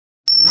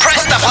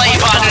Press the play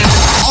button.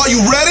 Are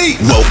you ready?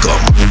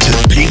 Welcome to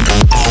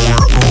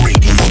Peakhour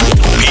Radio.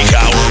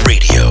 Peakhour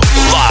Radio.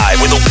 Live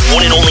with the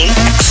one and only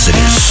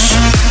Exodus.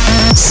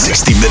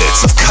 60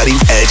 minutes of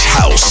cutting-edge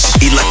house,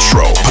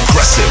 electro,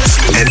 progressive,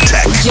 and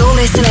tech. You're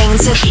listening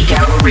to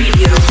Peakhour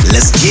Radio.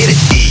 Let's get it.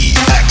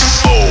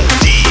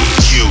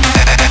 EXODU.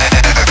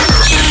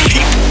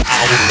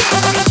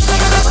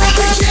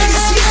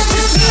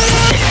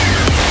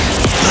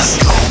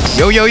 Let's go.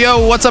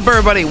 Yo, what's up,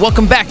 everybody?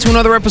 Welcome back to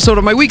another episode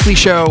of my weekly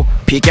show,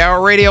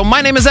 Peakhour Radio.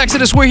 My name is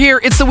Exodus. We're here.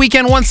 It's the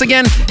weekend once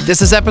again.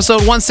 This is episode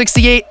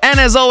 168, and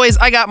as always,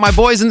 I got my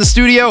boys in the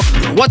studio.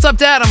 What's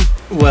up, Adam?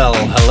 Well,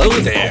 hello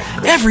there.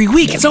 Every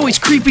week, it's always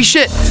creepy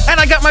shit. And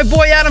I got my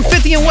boy Adam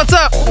 50, and what's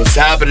up? What's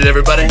happening,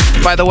 everybody?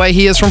 By the way,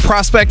 he is from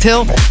Prospect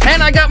Hill.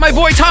 And I got my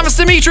boy Thomas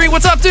Dimitri.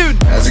 What's up,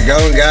 dude? How's it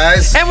going,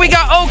 guys? And we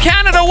got O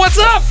Canada. What's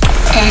up?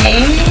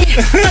 Hey.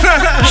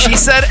 She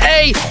said,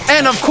 hey.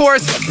 And of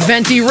course,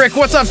 Venti Rick.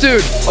 What's up,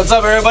 dude? What's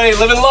up, everybody?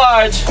 Living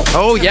large.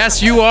 Oh,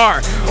 yes, you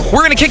are. We're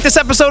going to kick this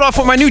episode off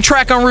with my new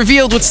track on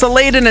Revealed with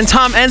Saladin and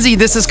Tom Enzi.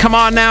 This is Come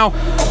On Now.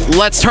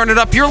 Let's turn it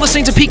up. You're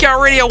listening to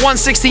Peakhour Radio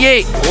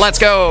 168. Let's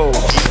go.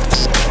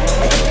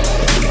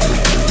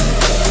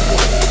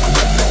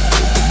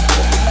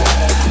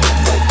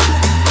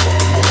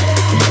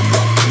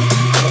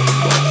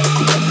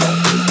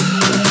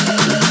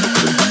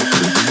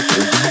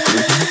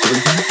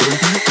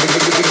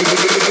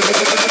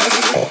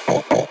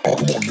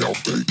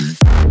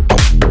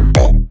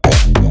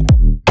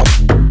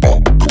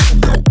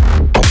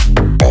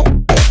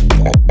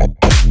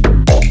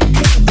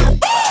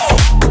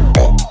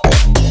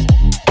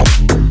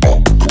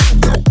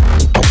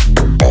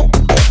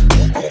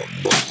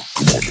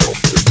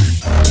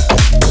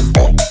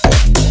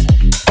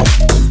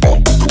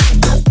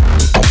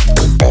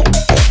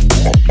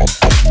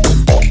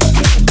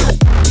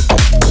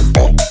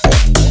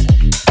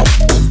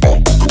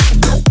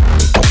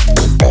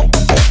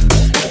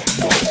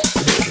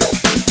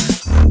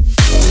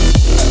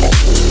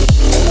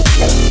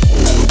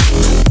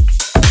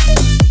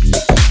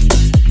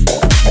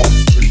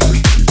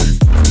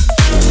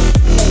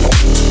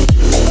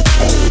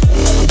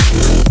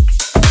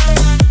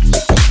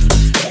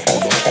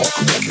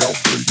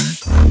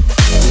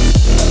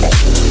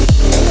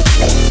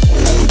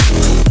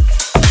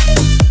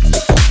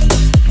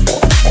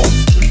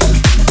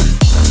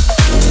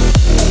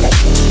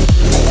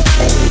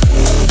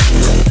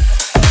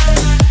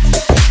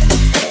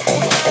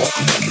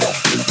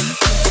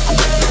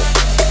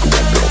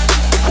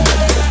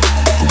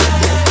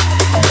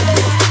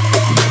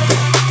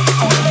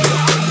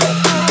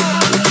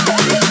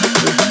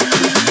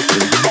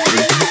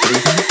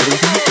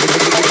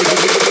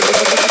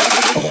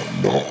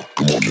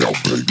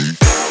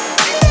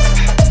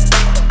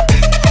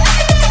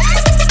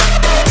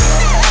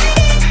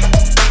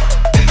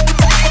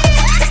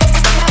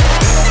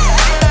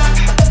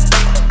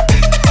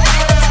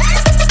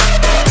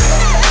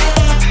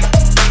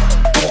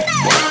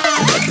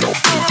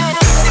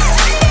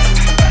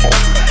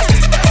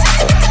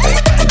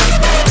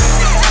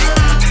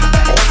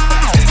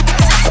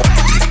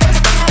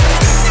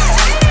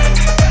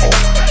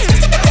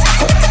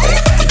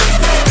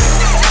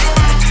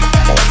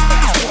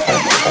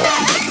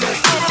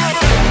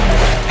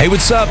 Hey,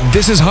 what's up?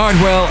 This is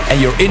Hardwell, and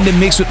you're in the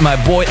mix with my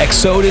boy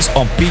Exodus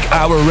on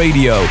Peakhour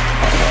Radio.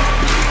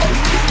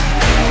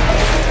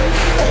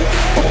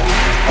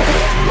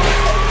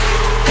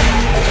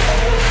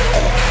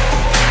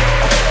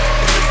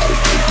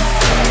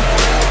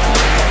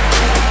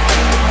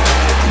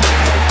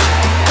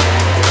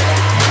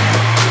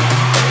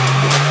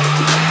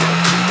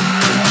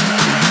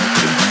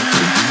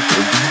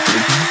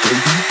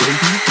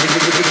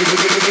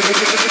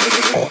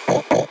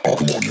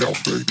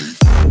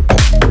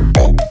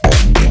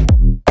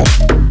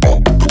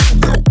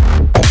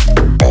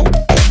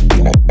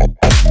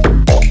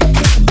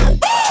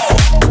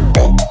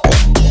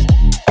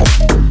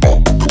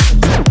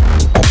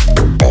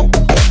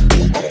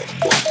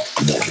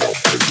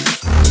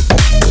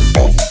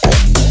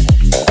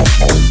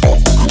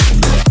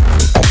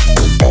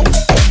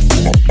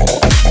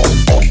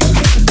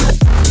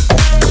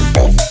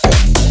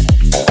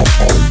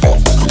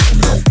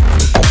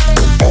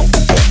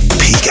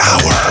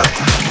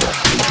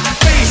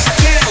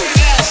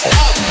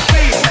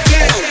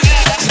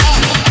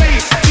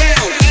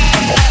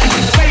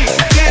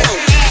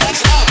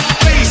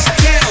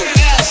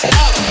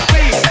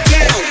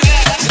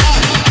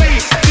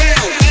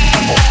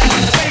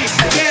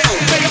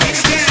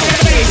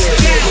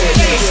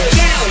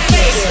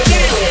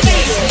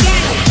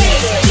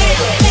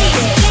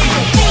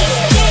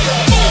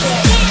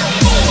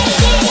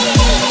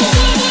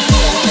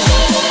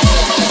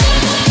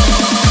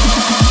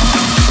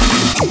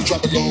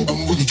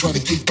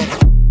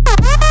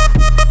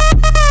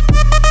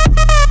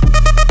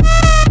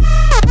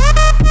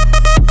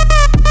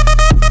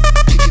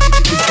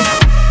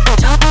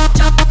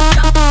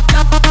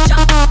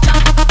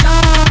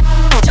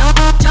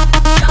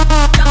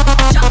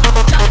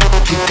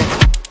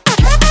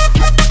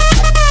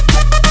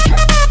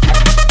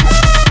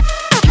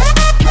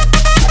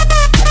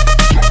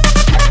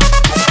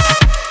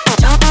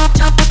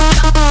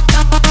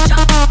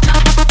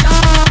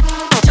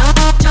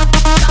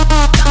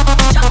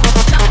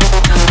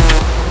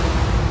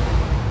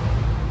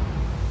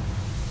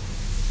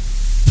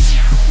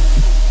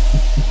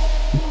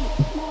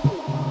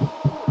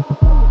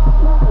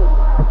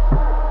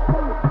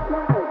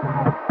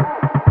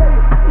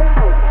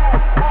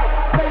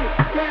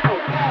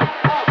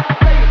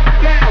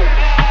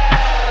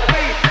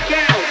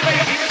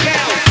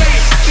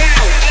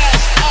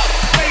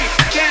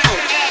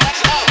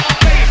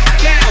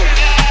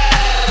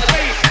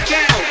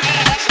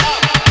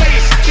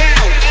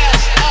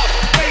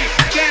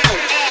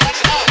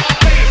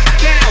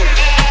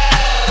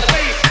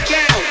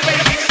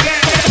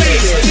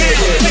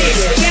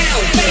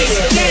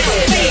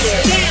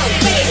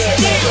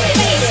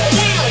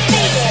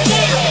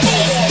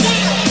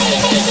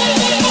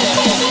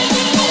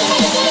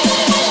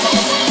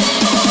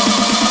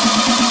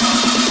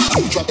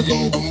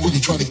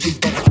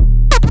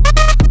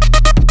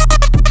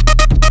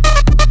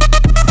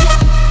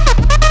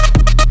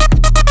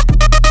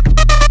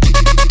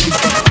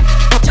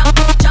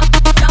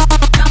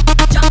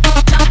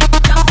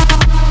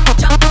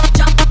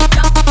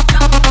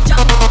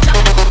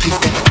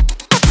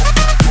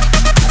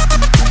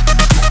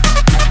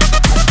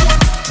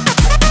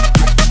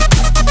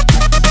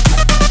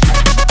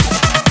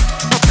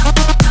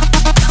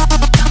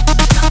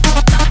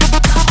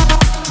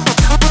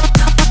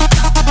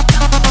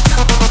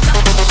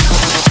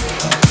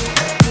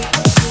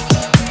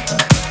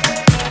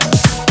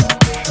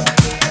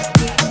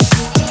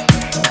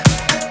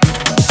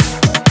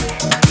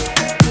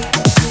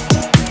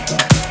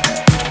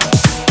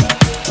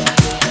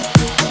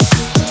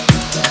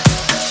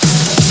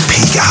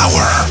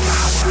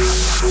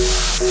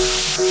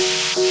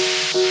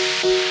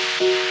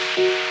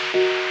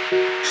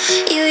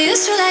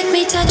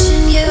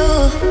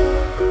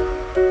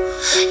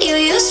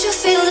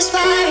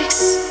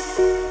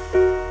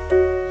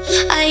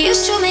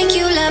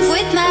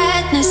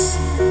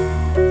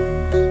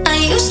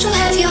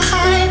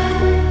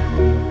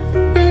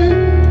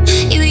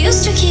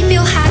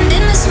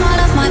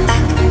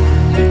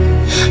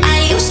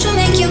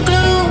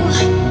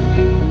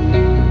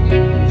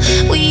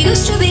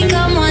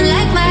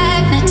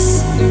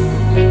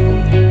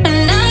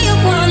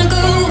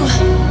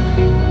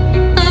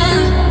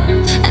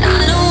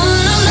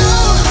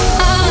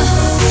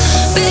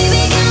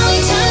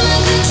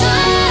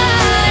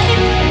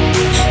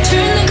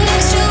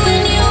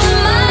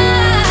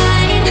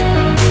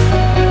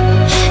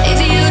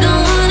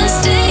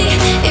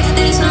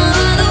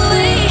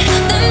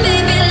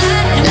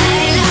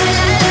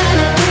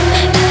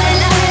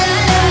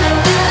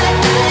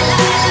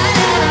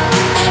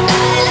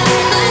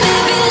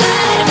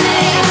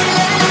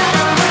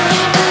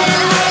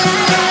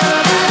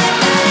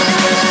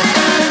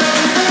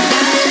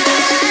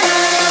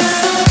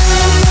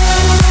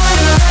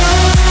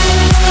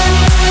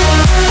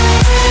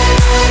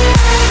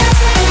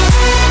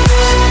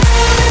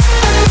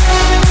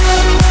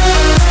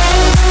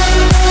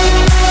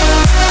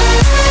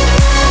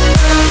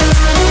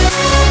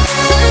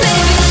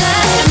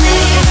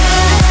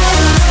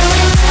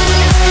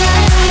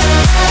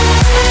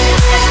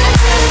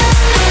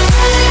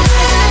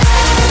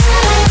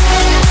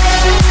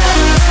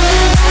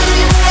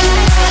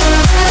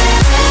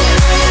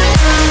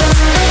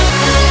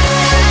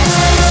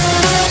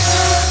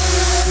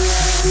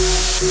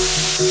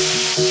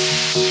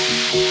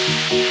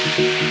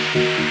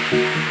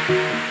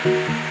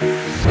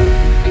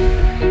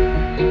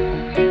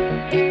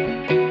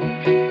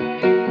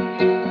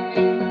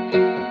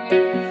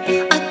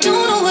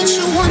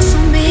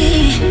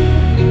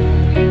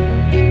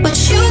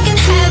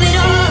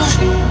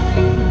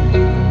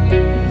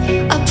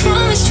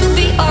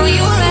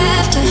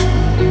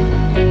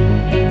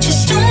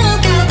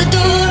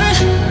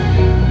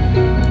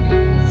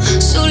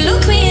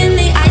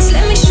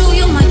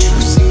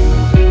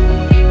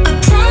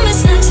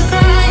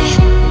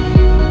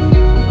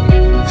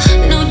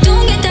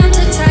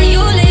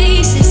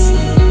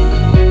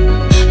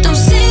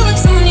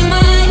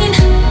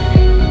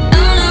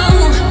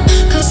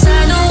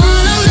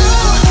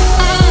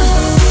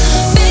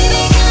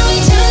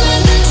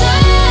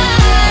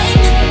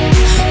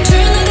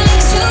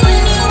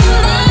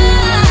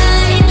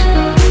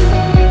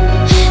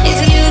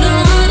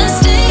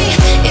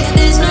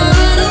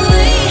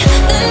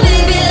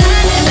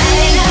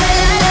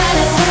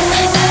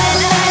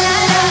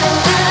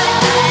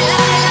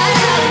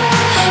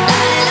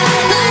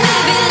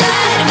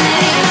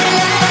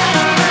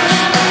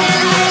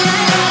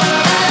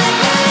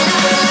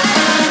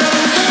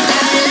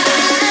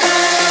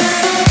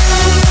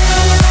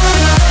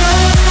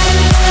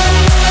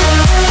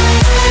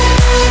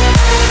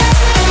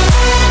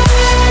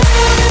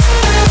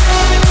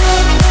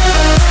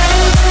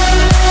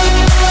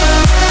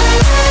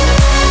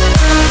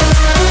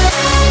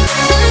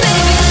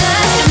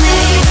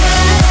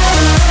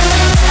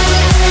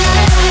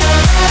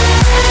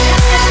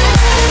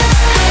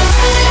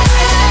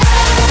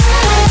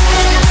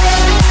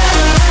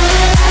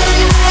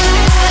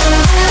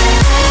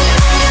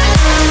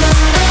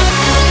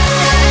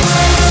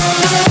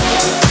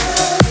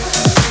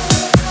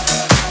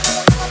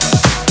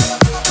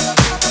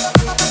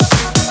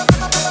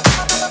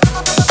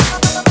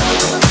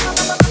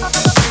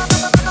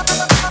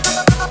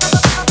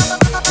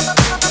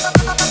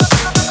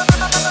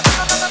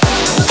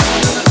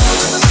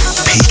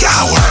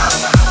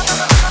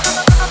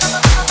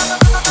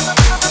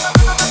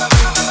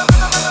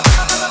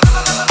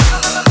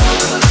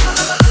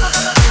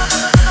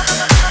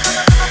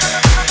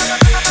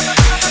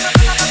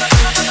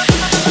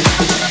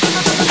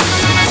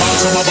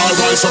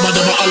 Some of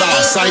them are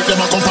Allah. Sight them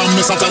a come from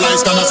me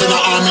satellites. Gonna send a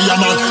army a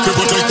man.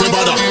 People take we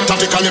bother.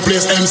 Tactically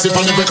place MC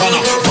on every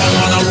corner. One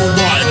man a rude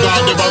boy.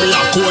 Guard the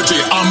barrier.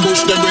 Koji.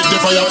 Ambush them with the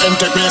fire. Them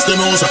take place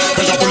them house.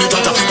 Better pull it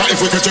out. But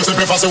if we catch you, say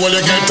prefer say well you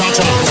get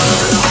touched.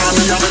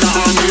 Army a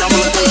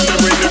man. Them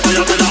with the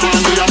fire. With the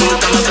army a man.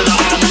 Gonna send a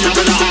army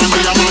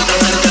a man.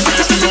 Them take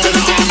place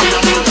them house.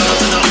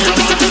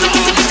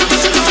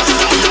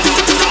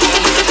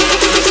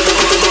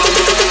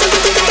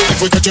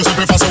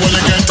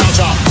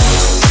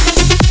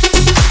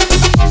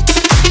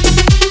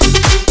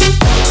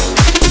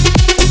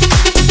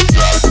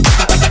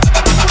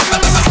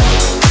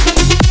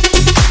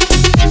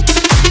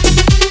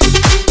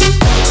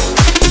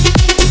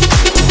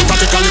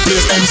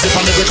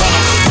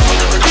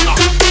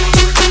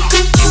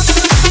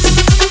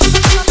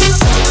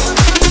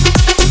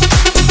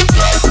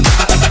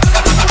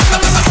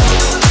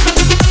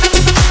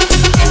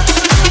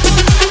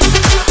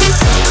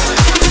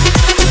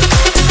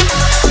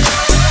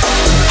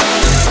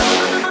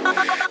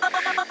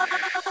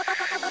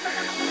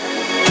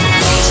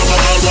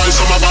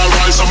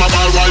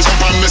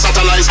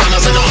 satellite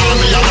scanner, say the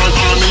army a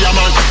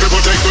man. We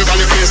protect we got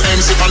the place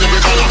MC on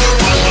every corner.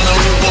 Man a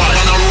rude boy,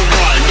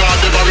 God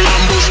the very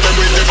ambush them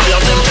with the fire,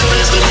 them to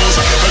face the news.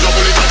 Cause a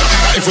bullet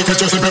attack, if we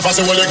catch us in the fast,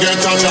 well you get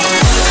touched.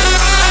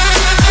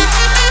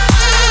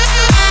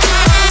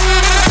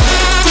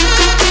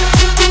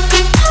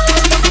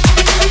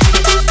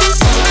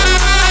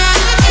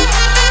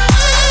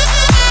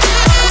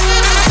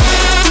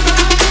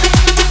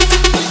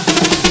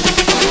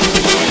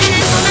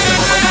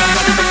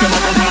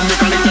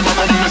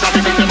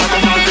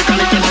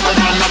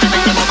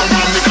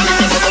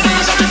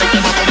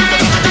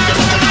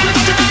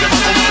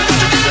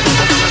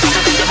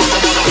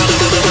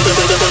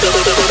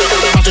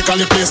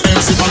 The place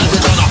MC on every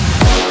corner.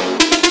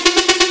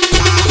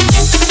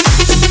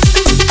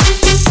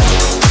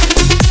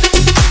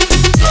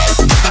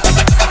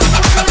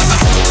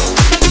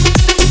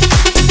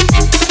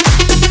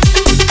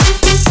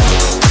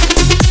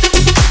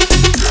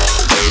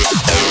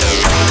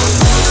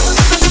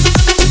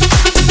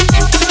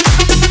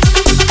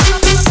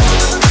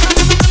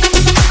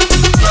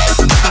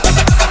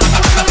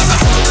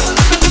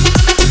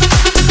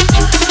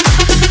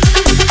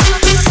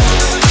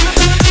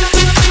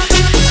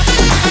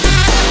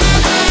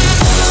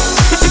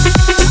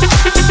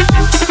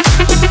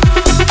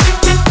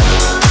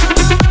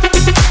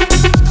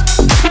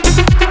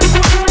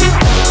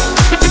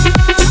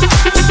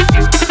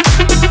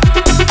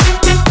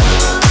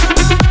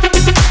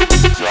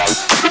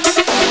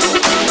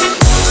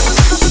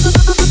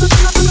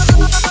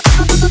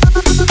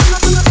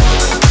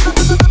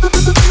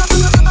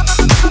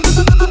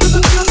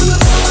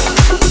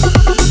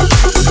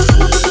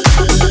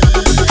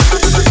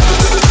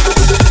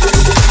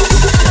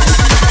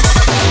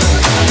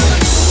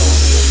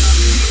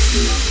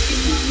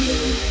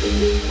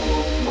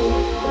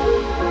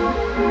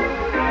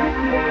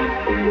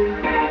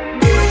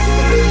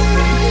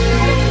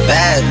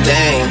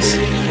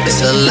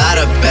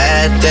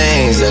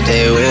 That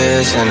they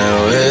wish and they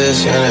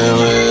wish and they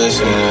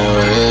wish and they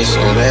wish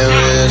and they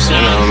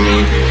wishing on me.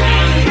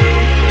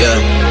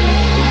 Yeah.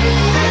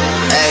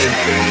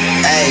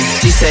 Hey,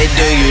 she say,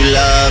 do you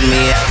love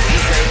me?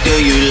 Do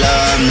you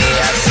love me?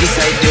 She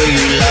say, do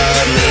you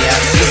love me?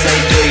 She say,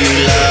 do you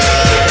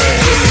love me?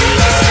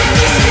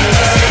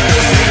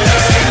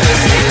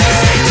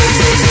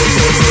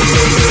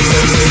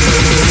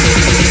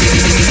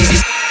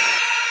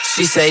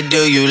 She say,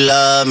 do you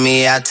love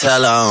me? I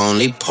tell her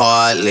only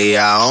partly.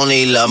 I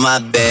only love my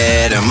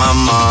bed and my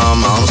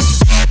mama.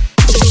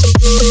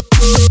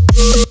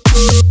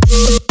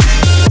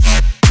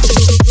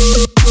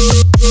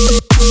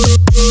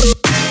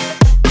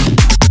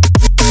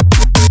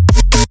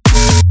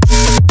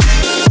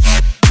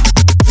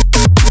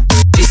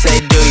 She say,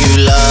 do you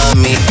love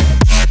me?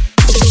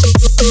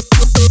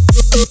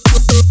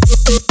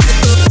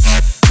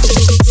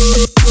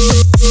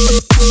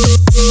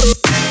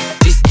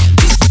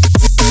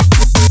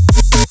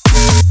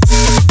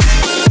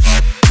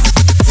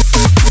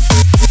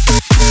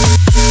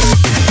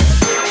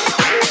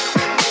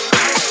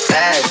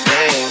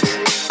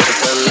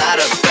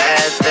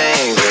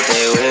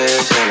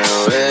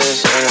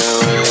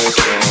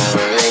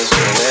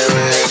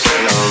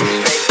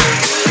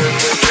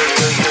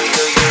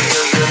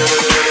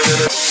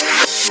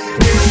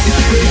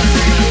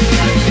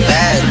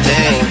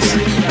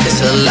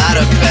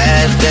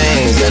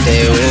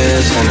 They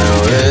wish and they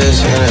wish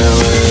and they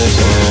wish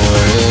and they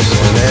wish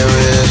and they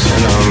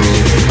wishing on me.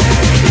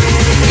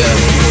 Yeah.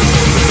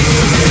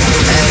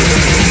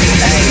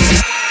 Hey.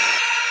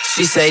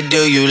 She say,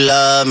 do you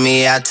love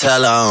me? I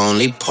tell her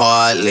only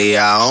partly.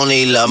 I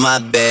only love my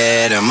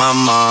bed and my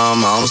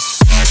mama.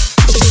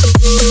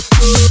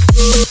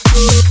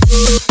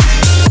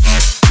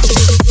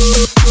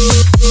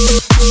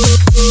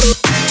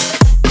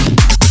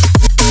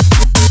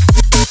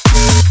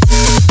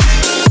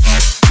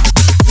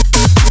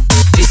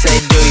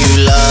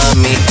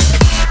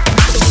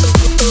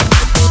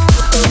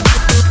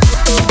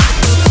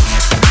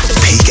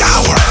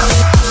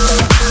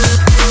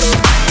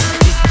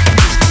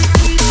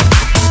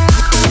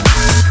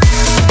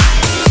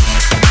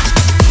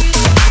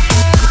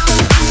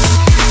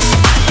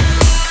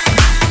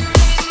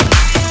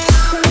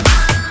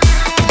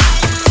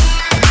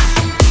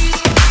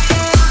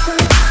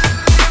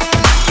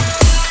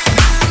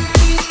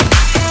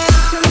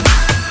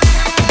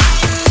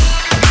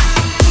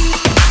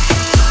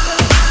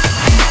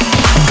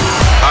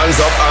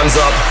 Hands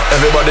up,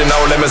 everybody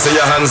now, let me see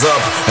your hands up.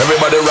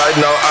 Everybody right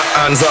now,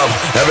 hands up.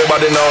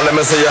 Everybody now, let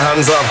me see your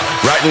hands up.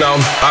 Right now,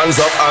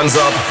 hands up, hands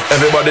up.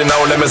 Everybody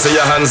now, let me see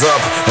your hands up.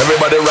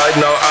 Everybody right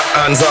now,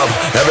 hands up.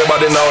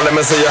 Everybody now, let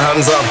me see your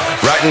hands up.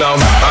 Right now,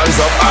 hands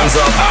up, hands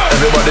up.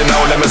 Everybody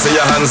now, let me see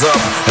your hands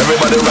up.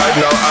 Everybody right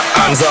now,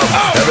 hands up.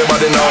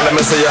 Everybody now, let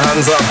me see your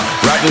hands up.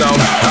 Right now,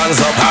 hands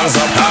up, hands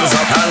up, hands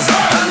up, hands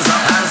up, hands up,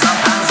 hands up,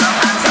 hands up,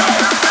 hands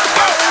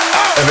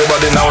up.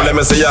 Everybody now, let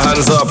me see your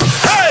hands up.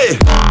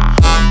 Hey!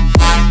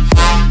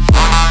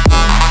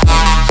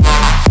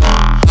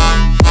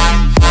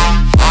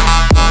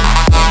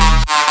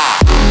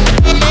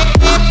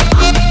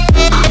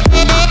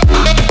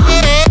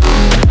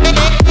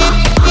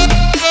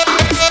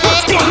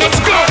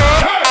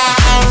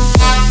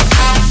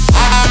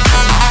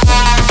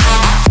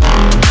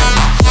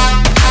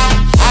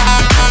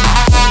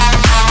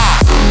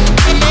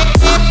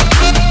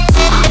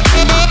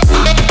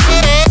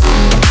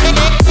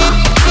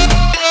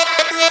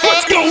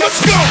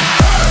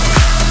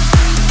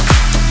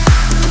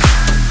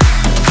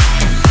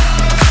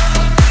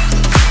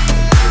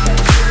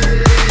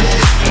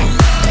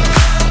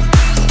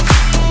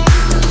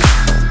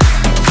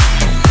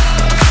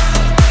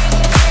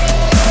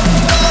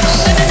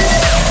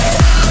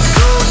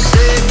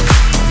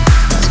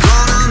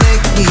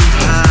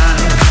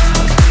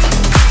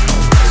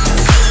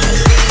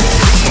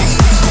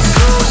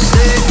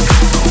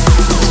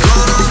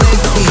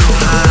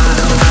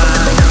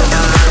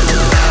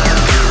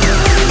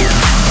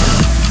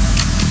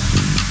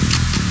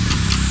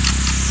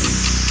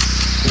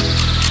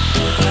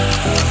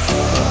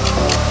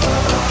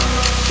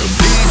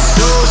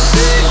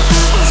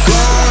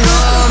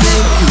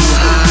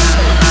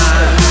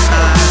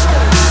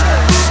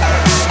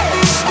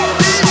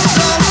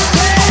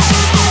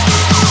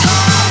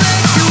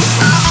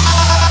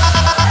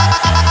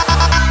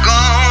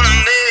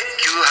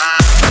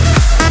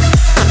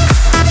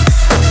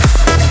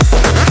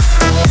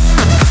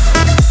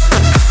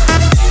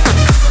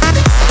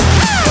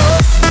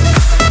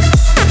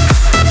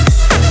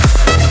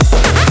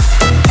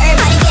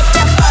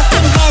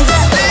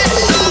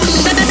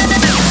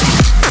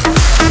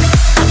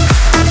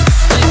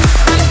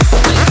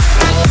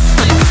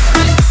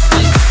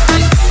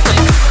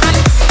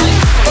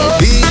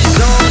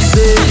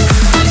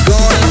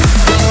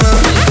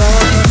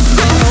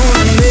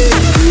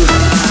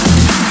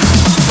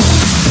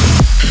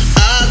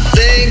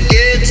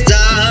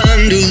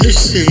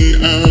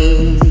 listen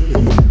out.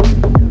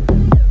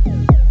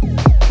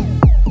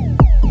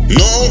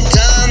 No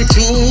time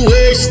to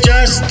waste,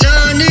 just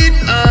turn it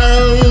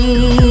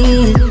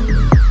out.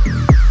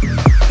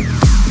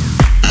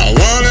 I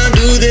wanna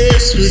do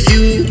this with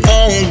you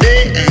all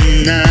day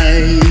and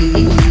night.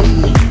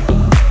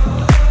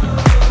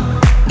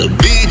 The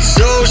beat's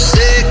so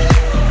sick,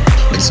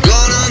 it's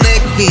gonna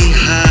make me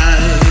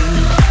high.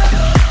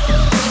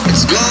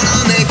 It's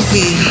gonna make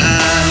me high.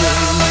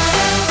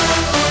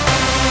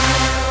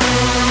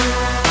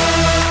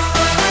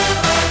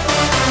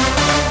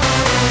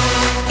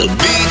 The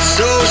beat's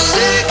so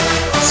sick,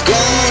 it's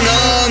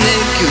gonna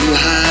make you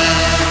high.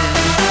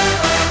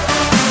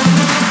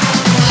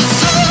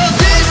 The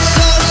beat's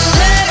so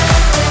sick,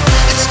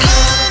 it's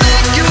gonna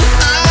make you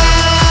high.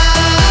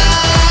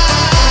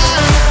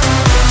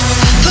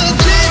 The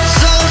beat's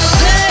so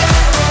sick,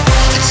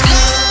 it's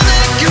gonna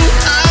make you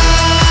high.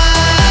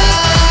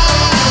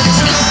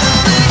 It's gonna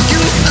make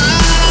you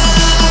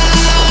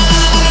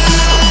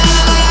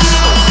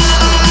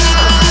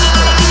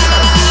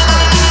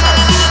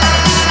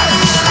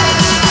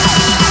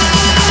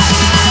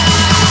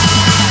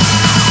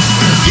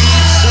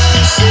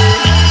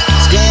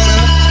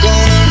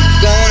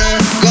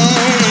it's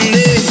gonna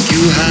make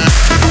you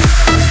high.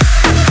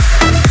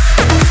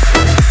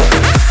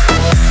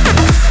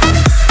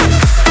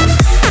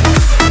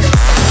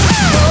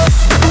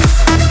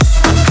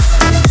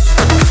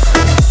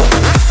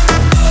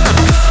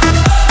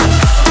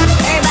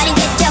 Everybody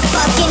get your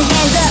fucking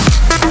hands up.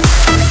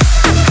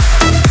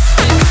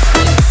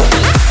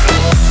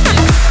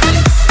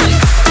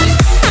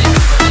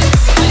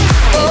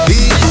 The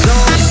beat's so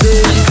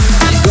sick,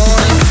 it's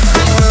gonna make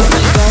you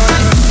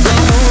high.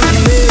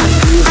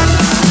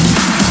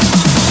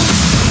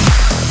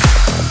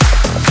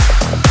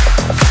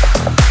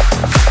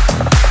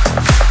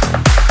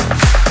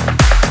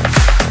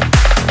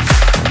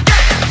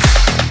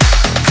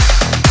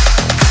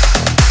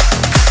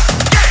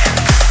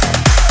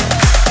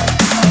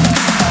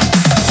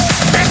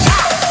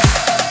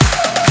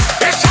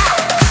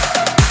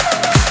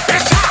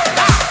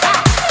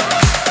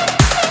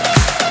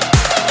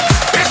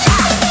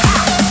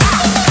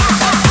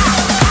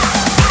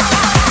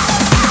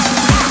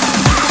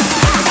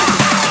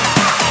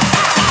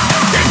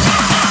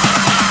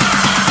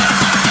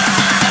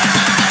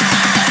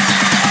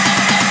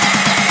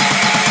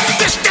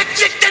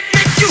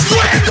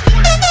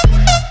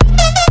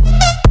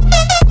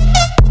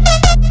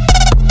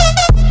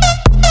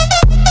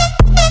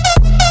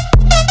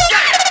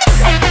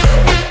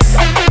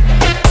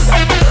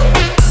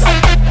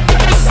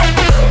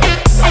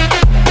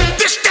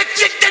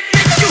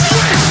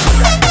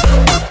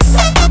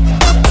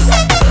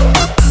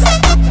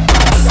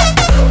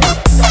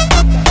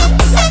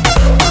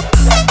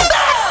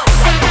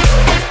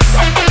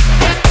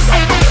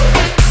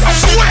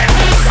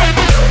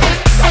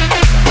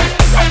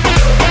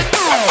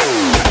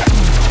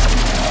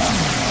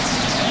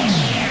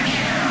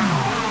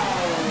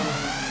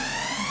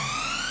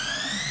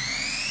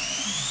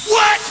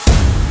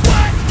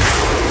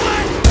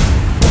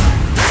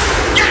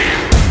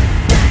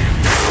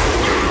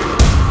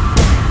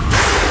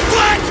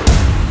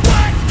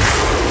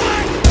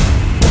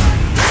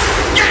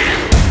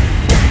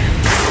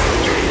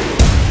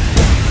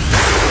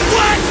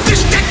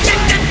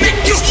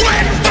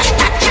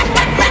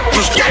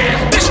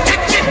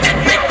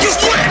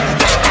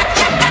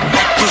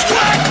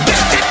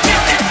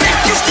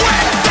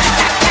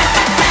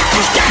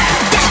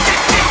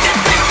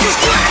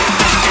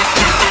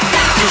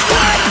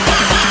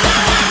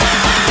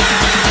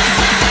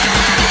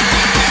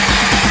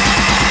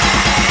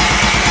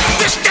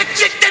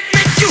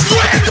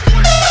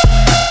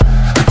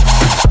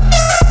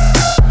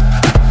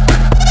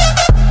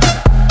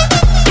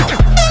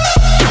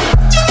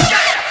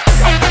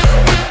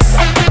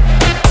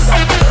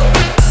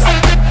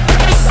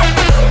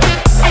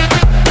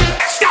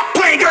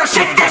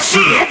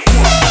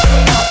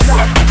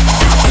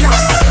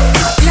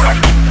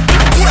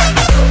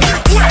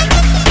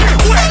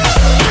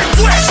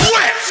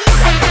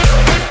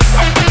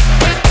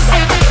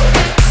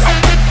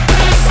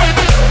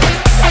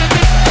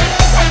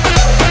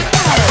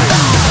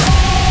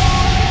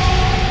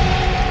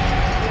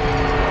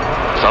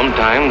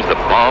 Sometimes the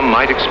bomb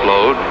might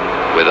explode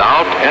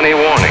without any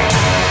warning.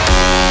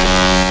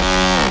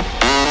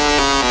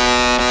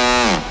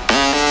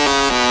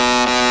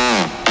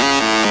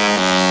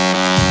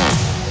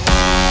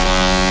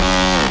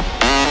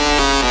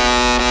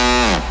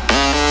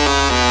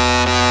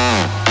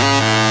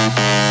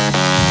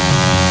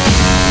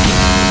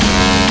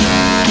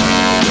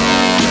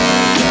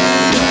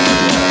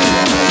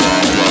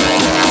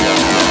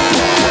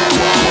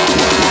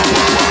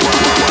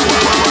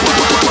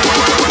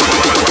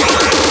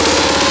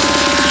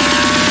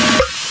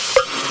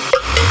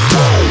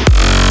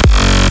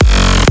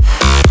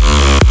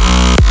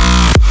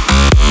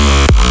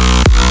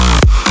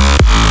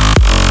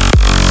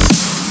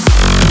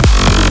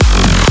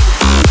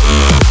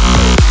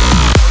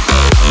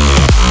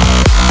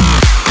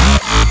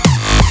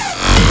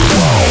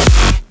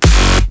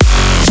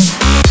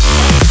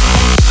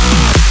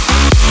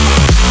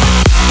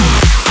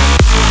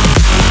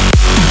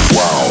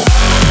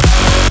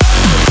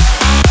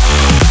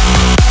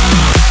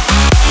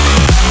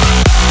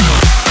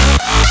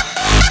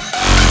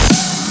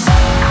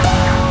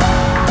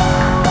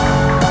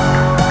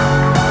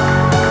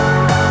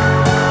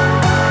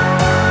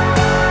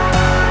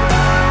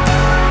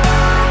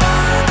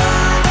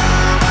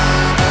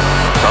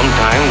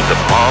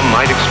 bomb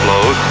might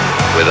explode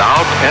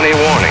without any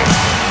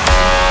warning.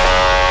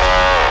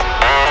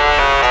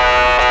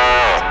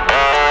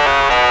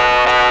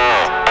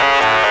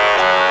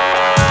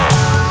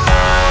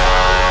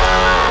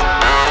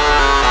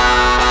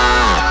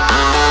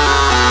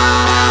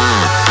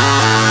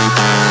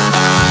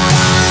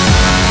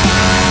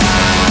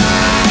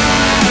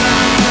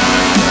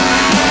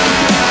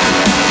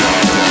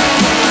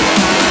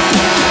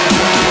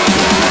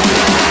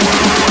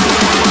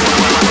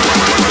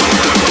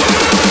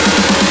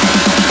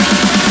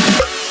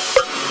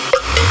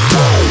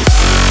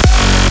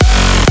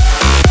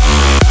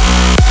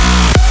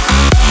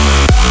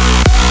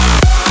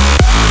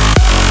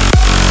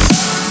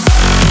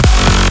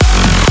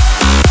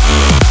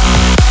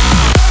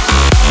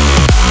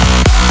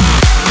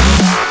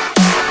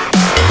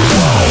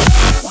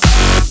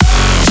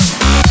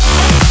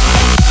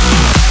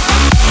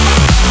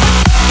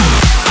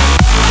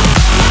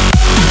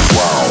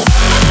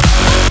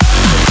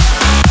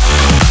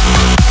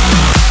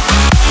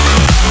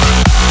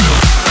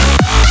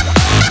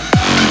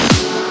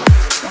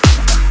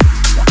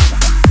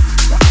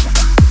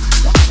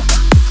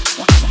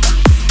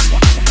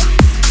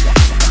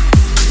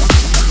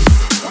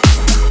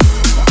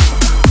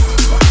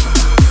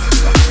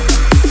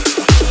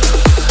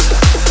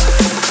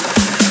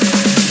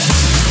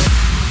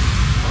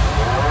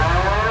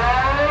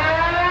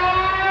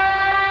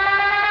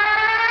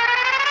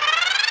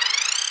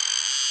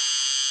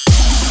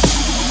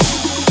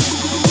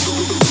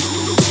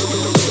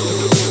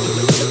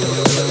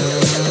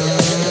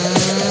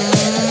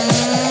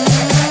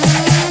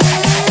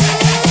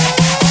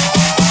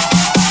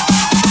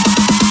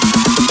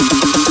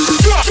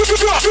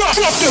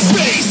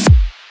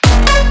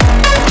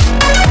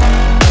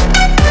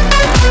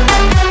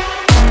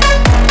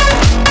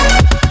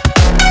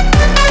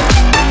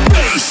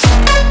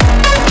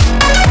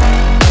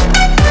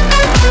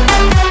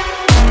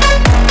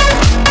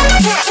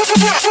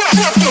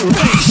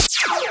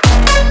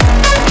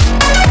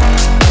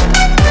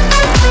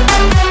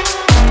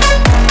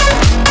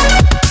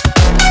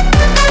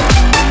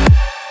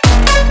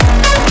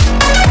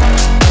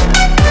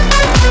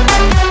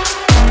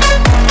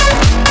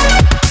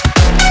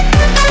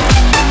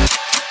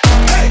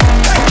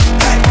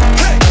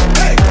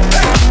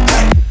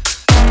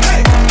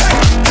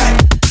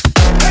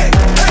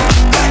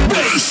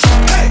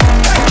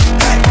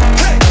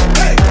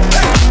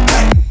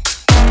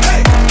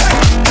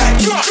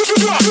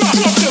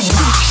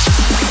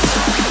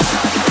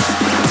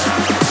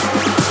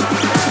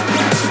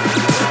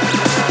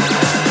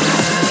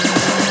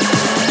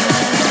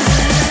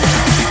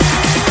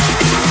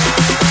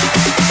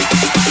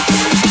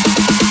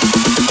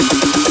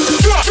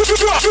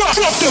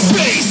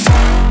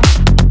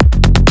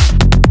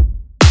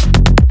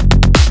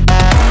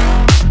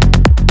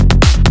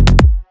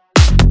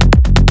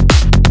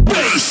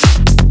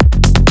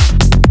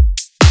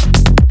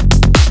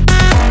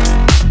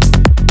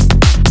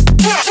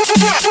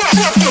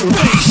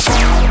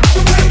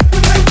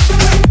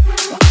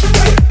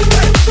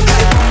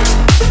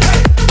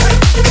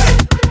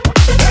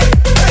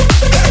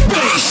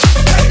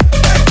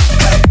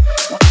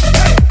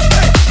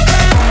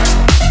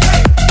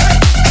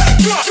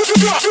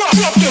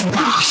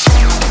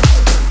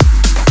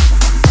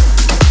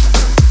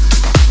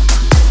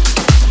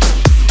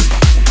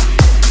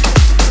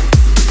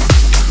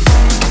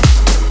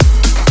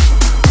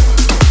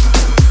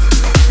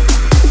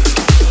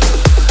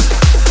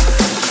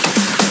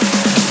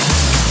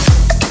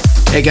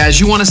 Hey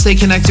guys, you want to stay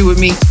connected with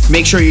me?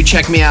 Make sure you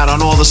check me out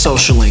on all the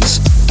social links.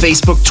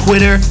 Facebook,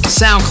 Twitter,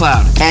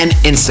 SoundCloud, and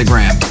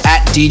Instagram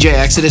at DJ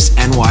Exodus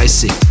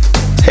NYC.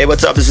 Hey,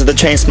 what's up? This is the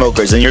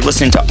Chainsmokers, and you're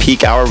listening to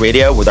Peak Hour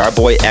Radio with our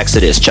boy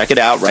Exodus. Check it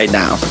out right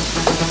now.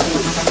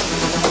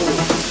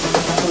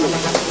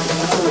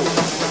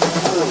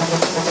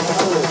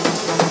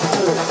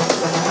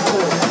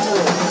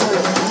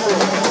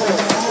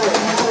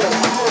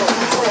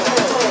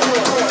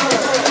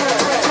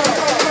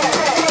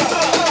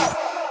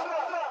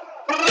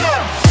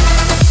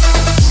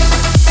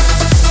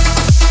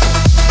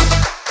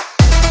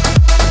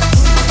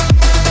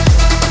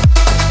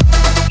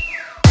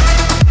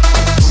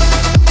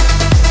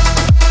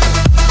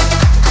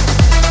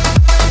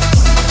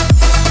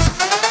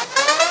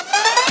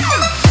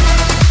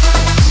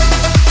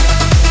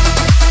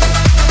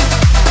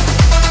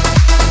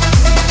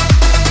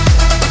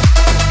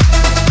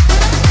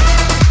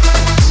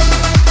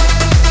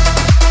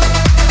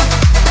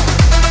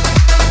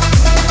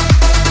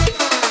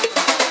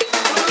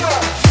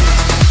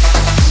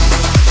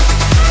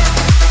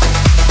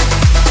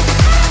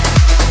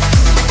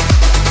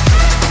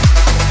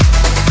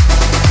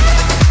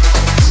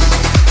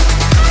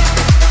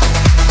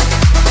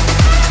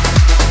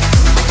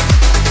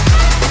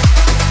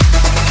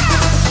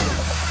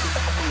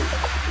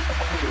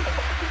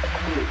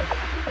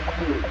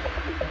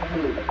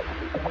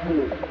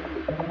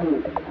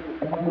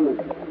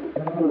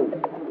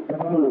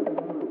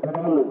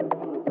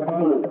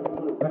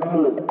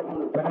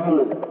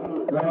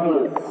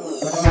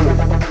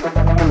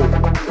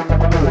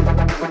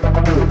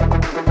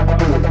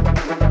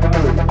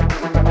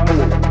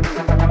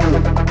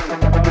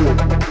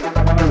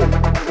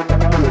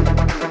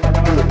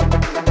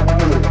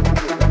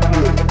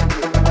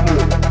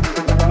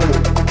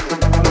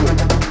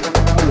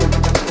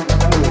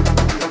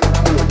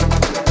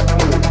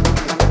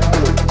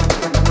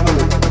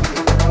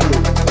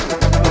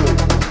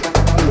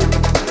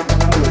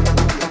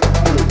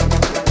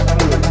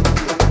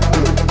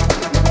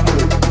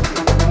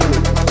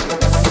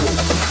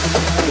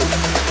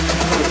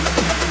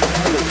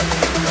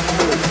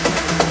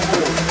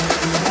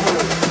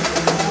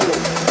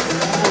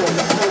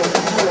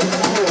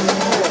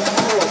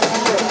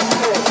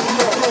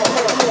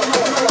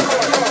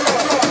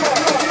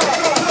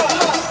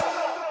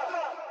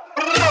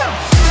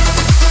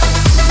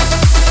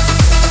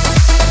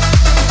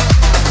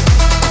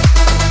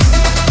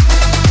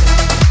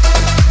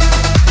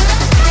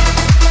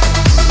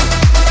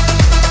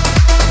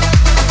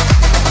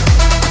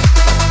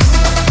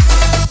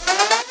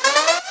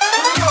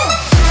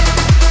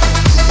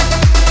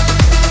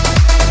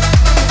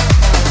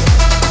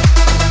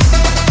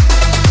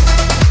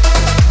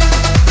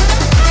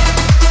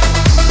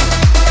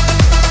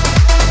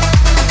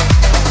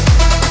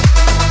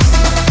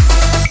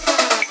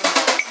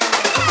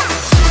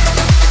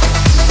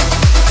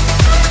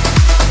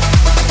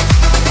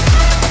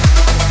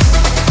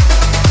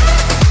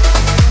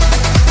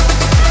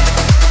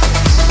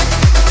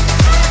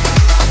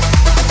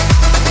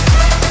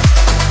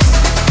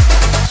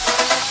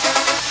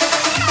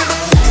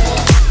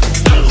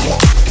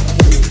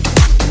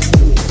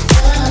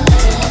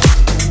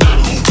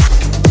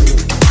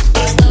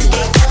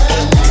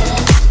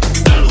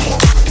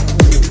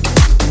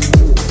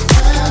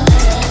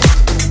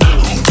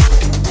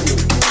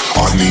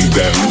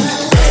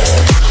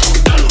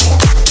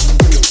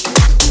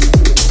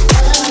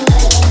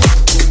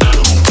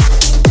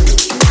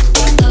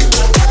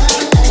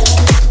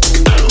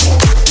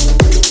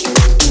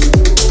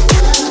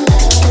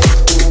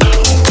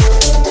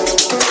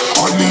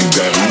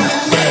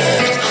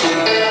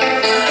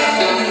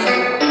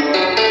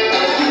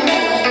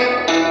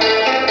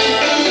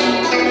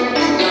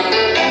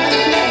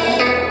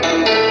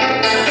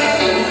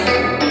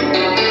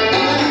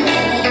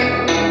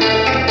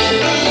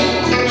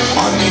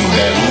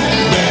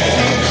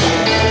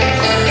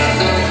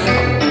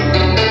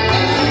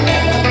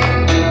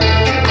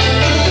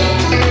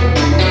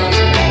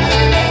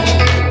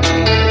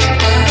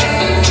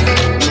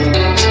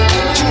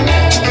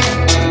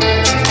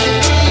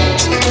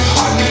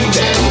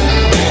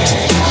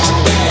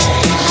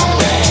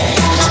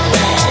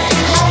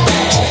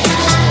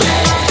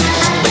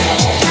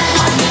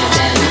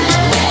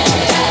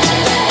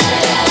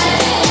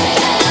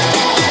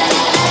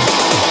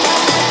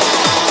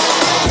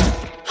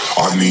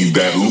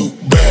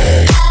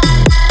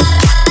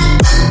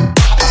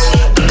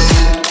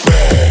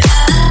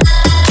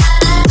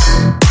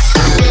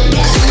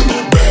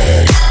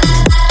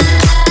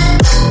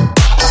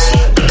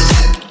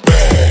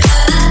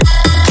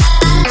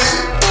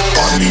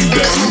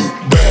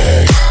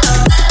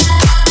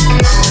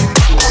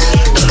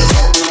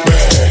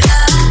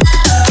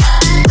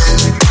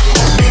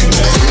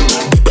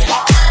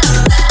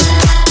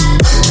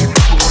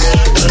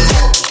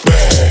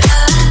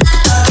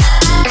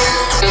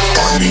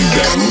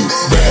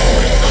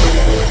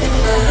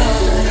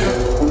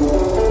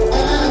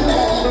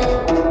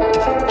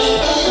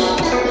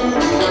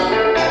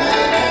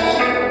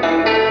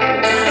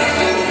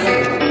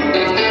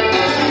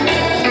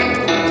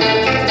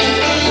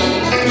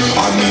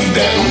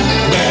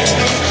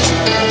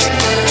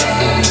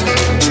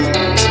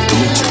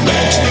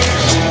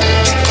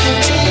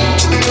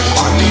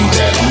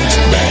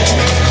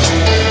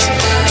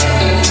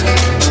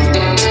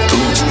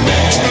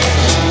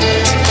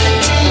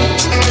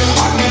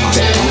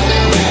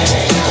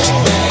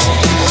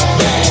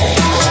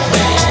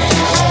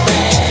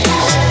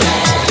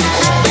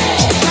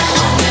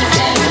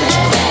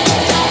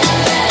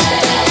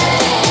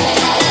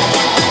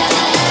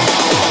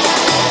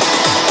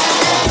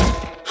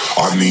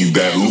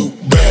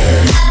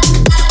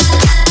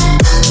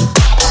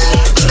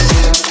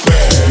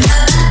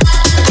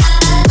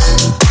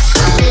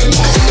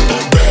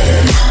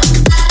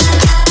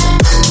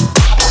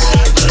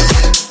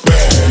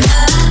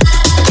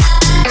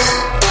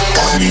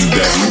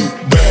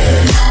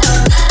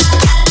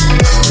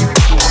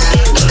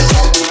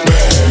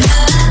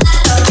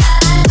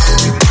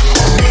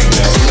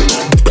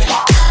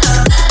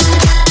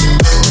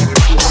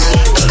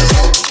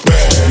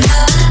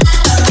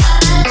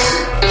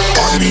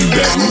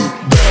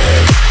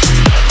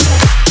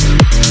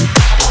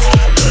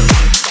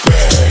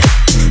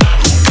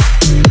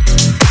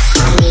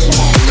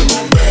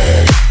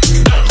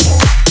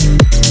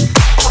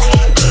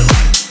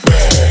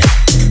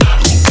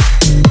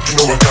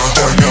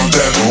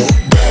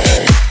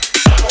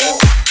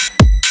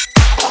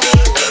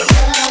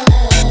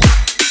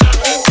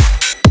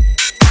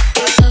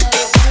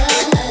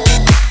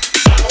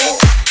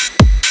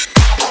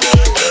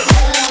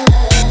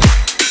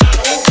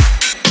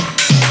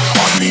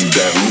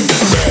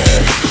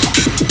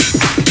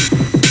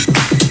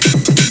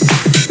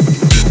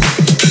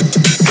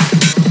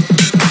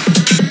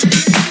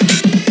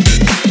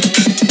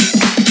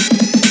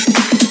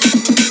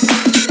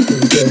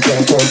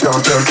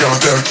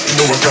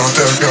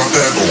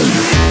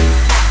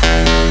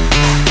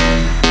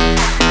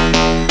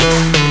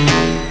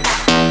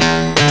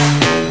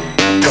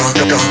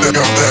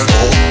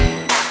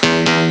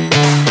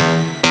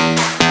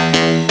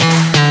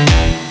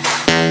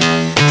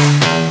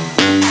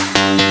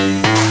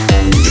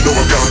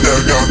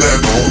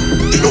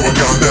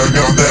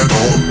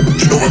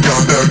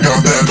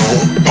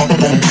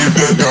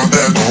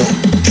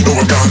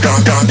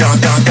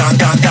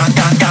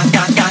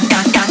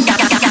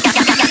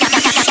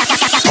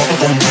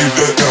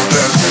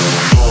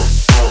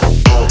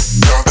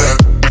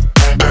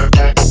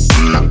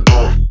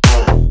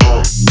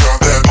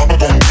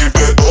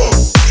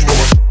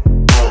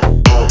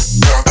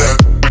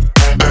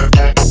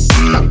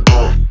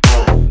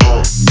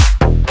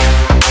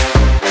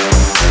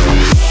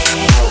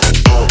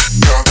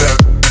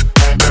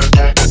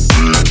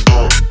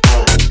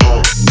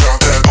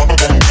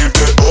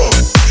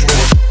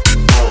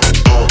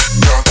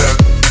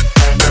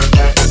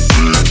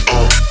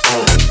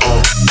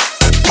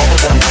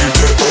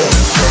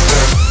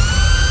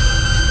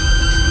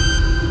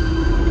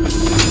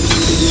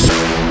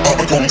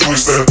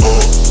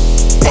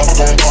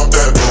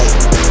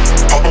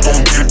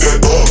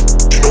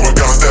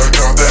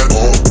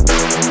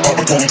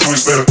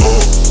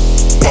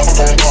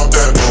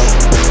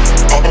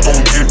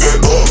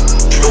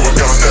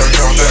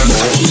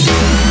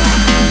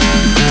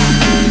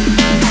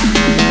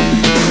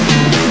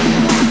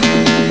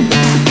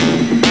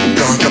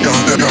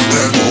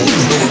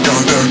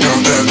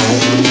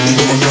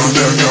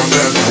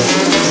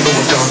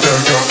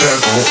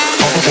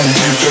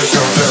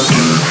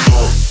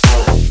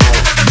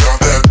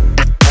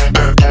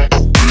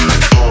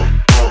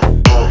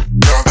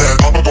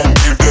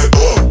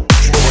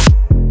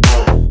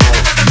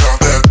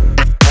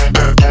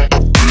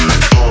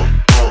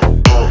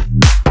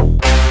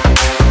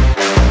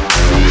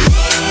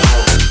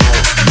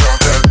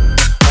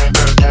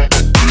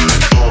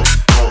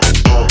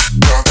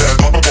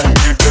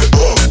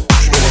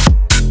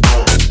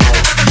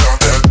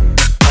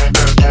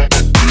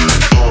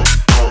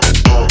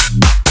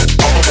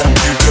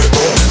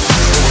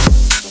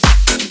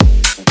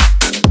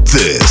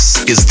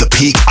 is the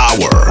Peak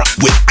Hour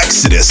with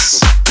Exodus.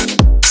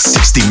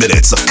 60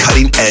 minutes of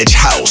cutting-edge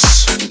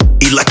house,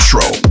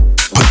 electro,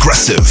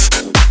 progressive,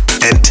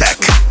 and tech.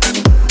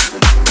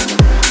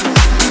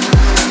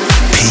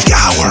 Peak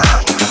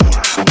Hour.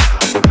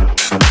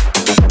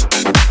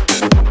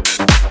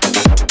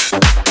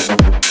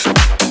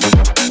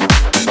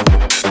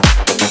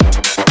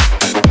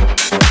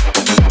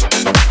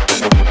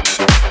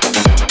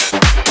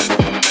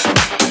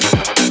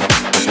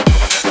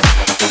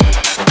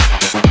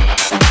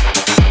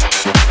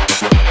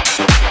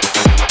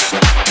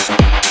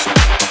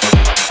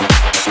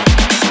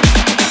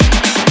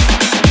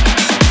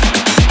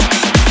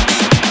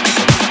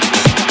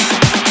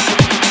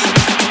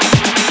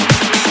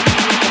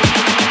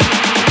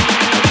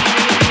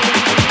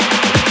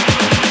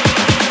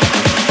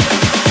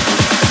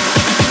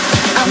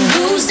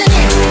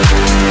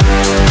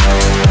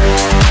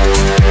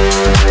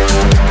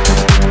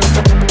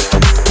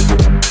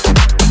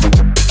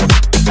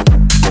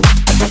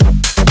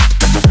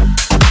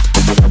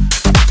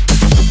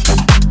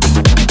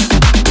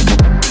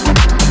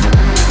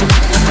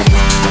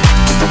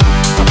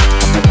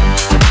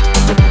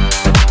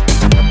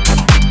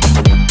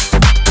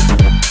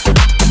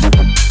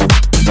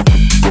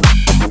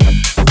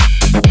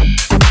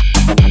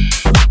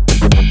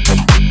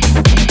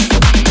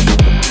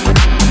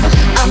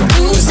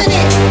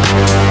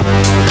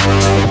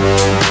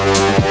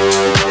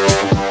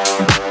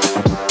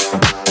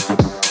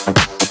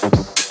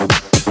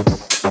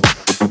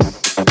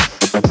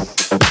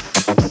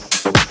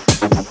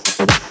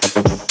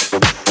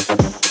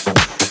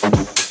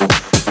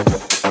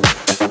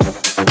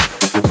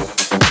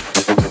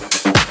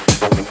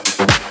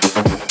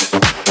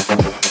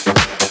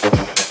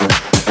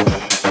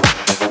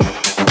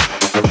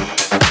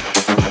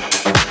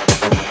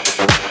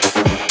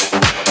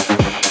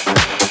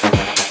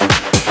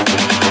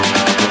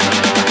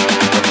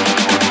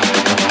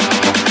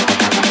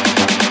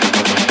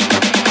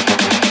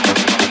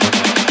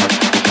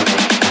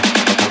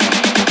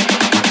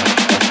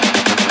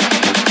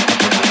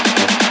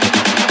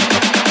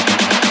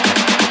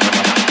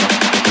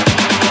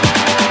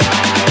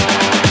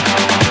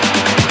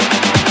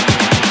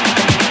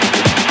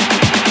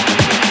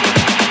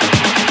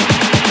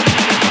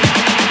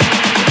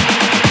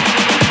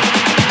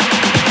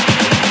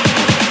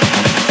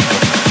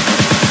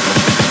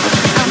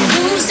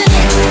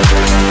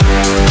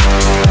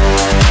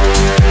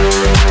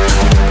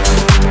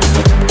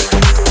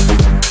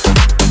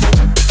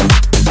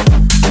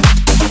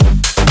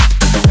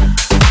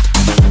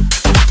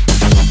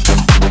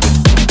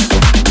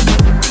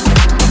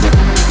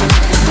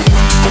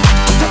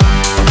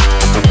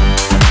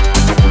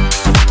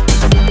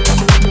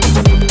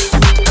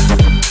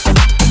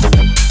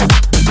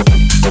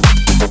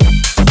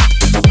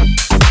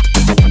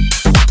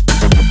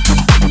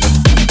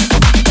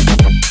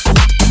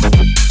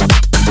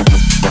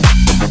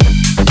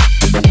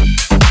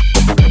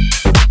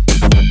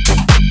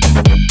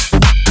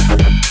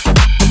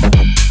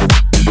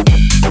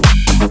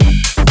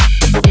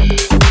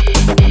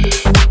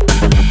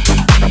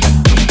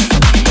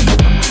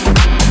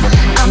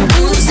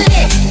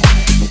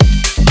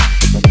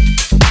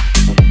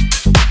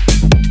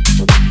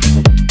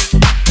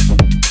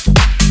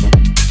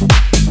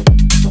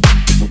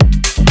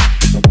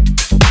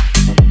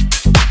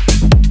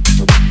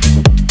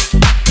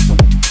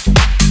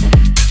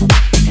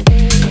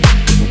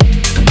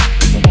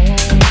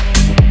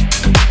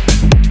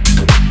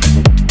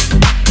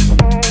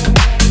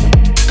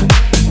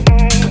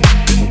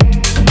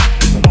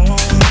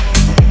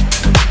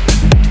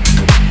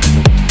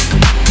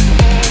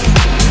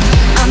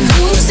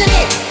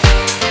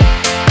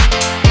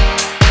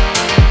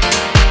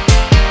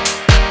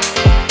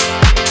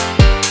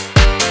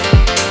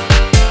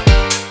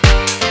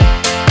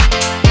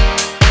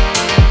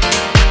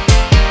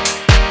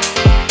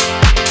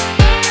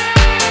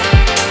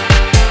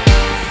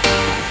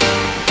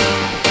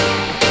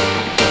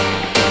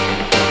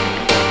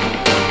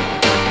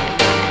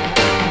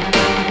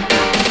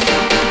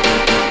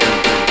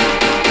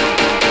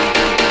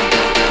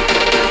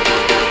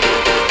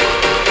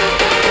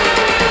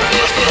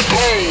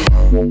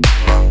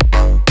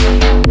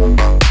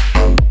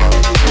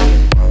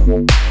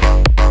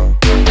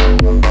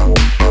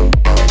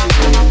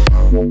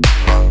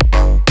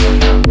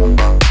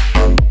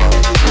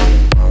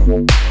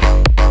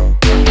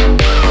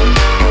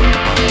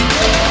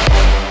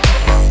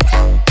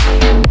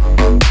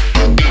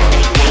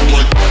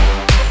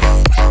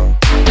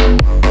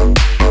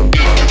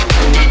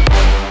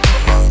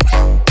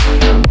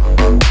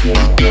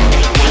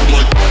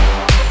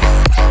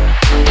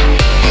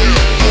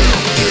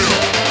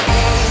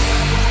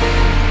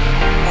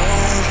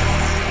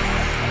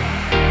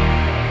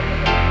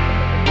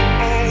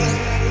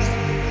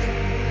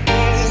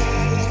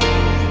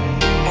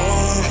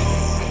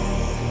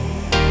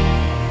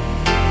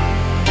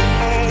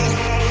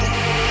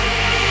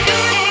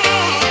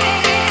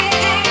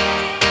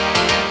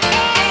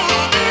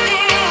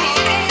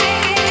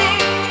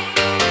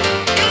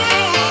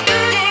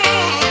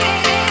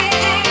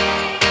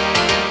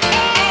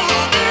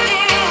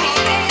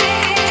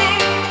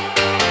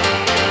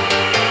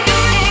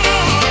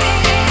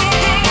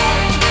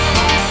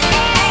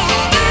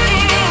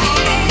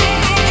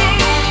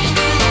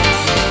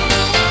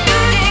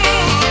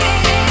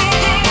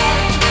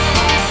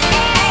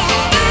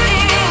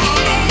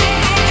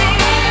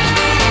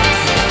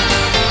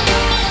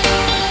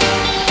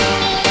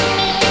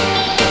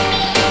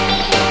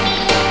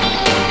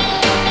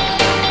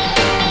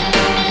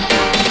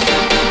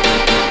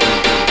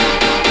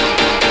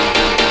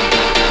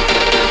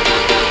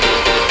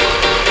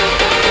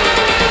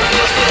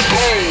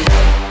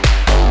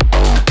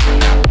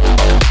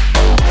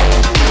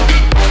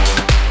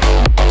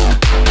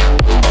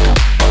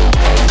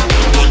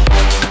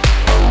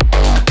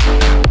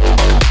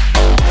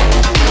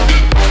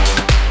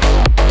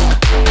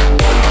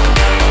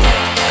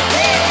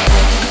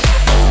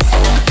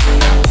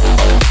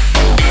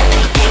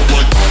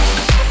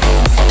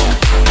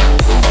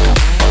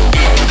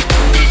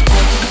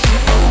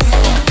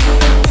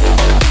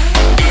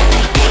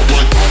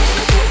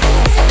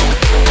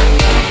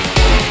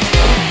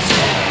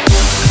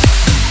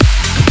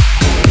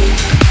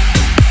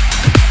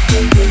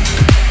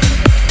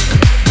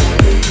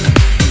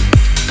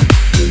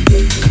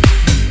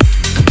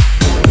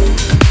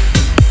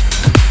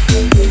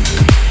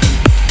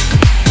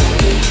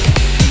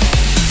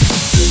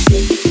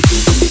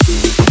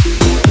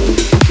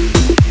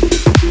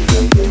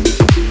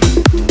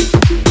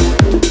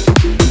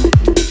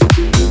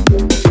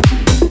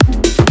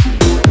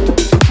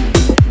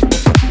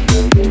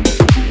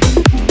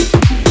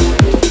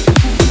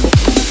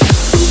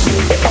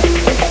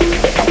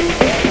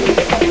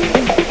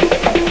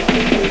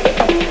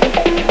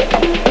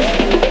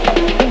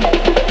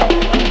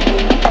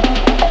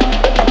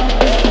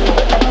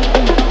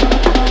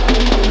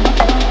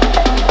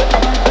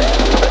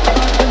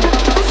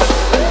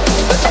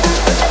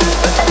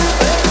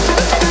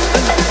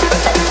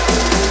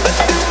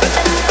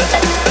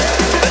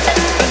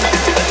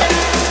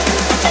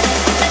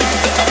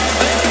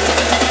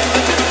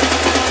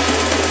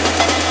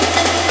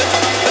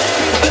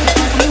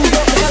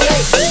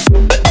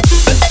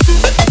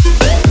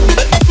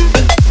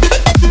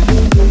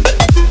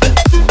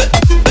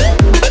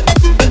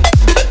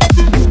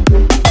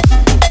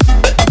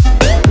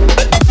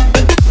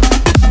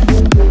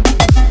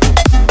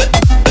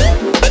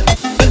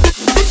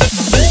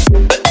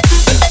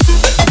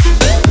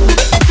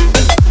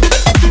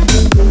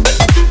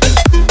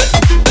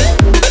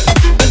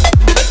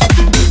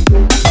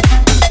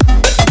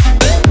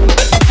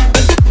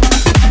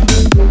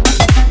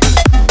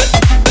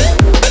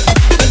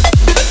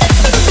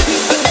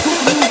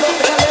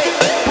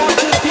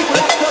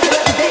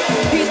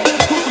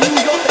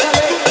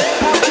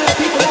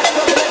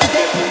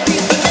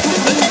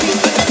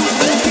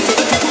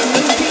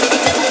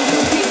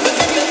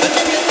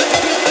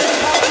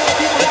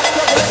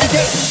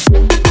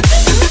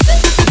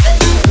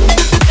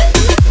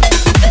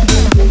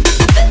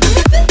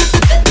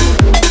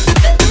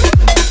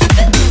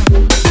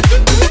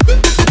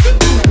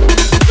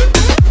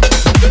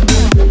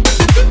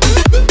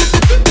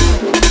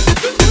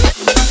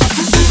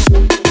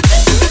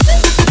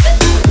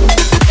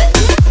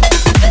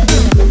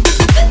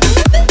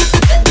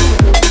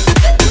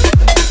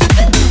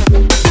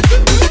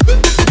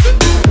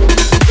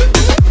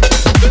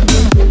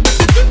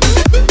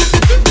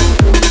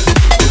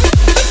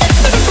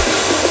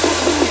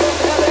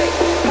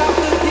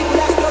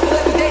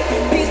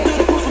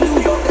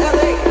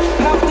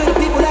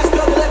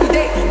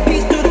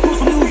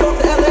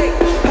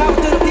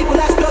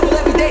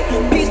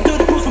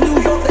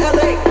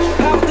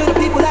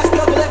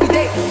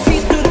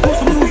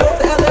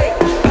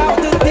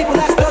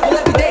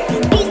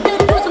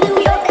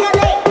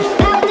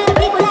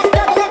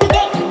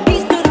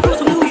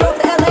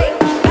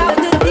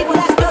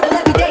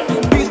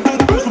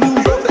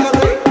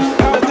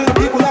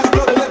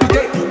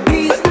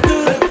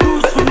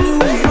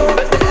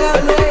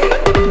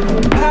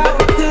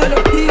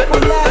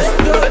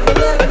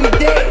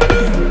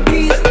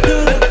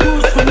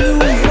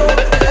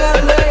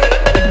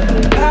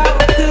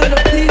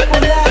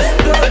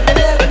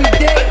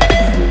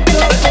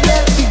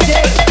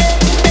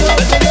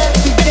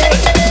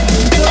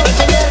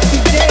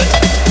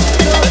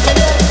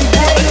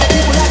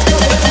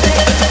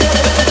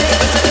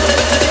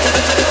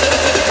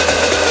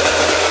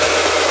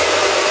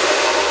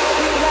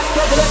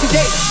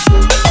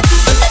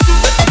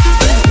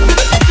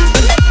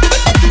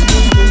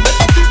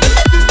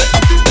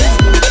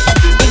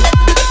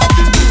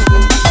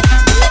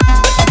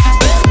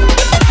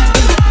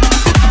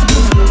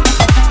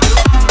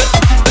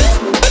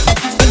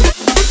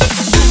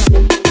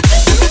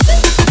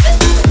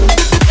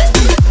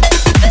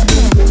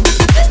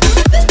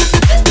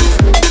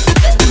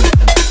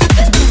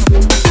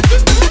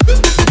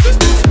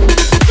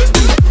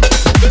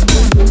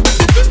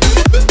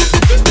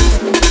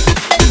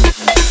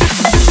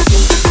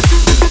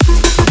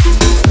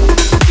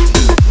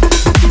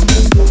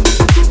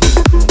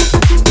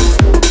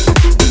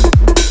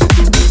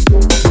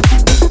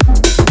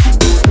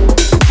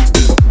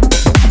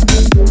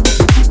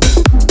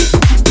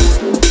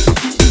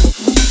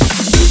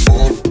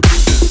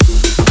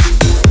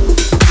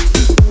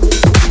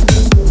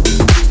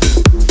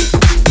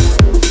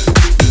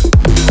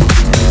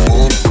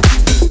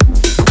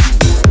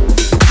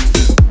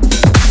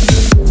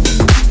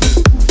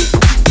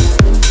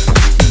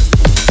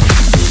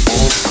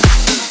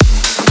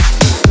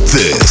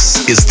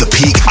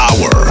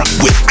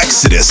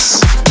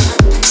 Exodus.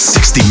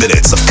 60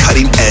 minutes of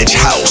cutting edge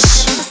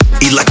house,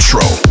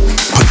 electro,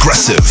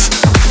 progressive,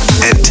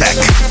 and tech.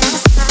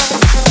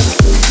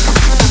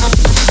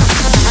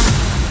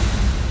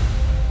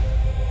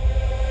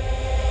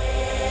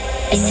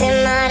 It's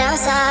hot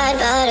outside,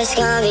 but it's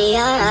gonna be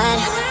alright.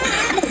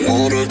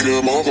 Wanna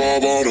get my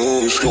vibe out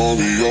of, it's gonna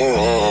be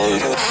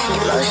alright.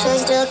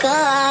 Emotions do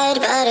collide,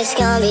 but it's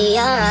gonna be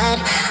alright.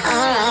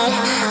 Alright,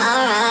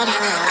 alright,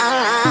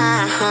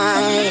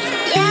 alright.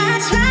 Yeah,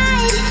 that's right.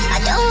 I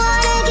don't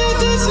wanna get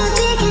this or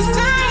pick a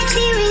side.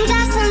 Fearing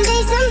that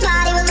someday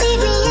somebody will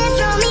leave me and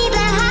throw me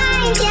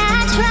behind. Yeah,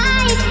 that's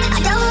right. I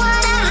don't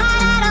wanna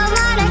hide, I don't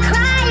wanna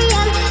cry.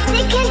 I'm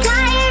sick and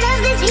tired of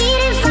this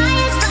heat and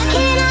fire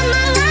fucking up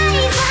my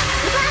life.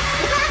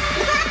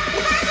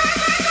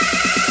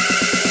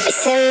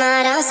 It's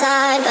hot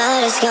outside,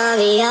 but it's gonna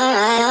be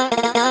alright.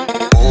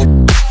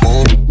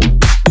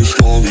 It's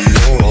gonna be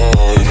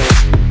alright.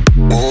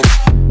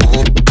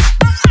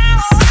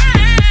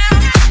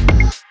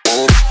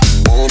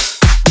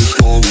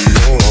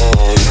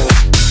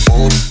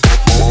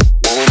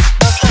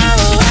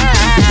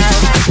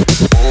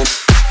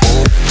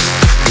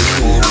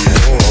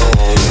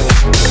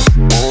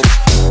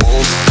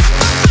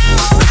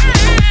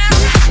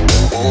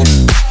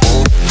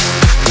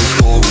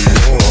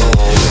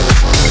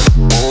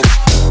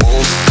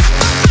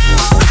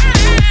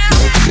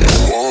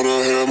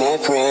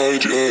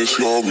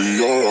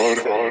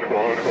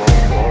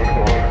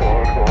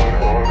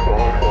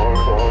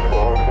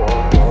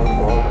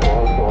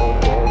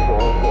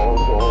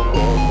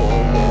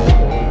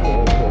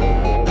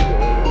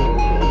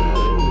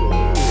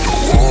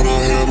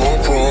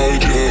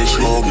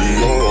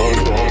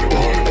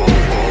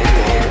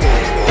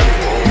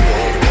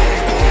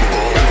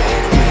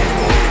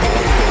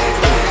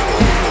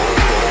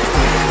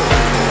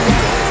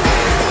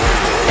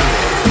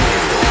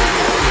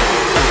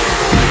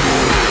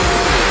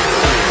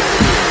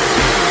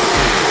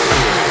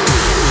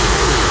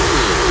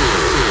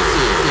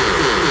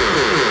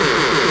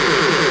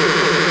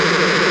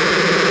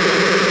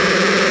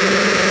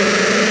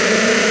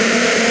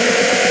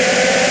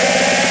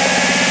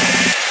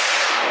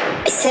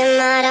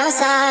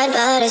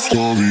 It's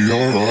gonna be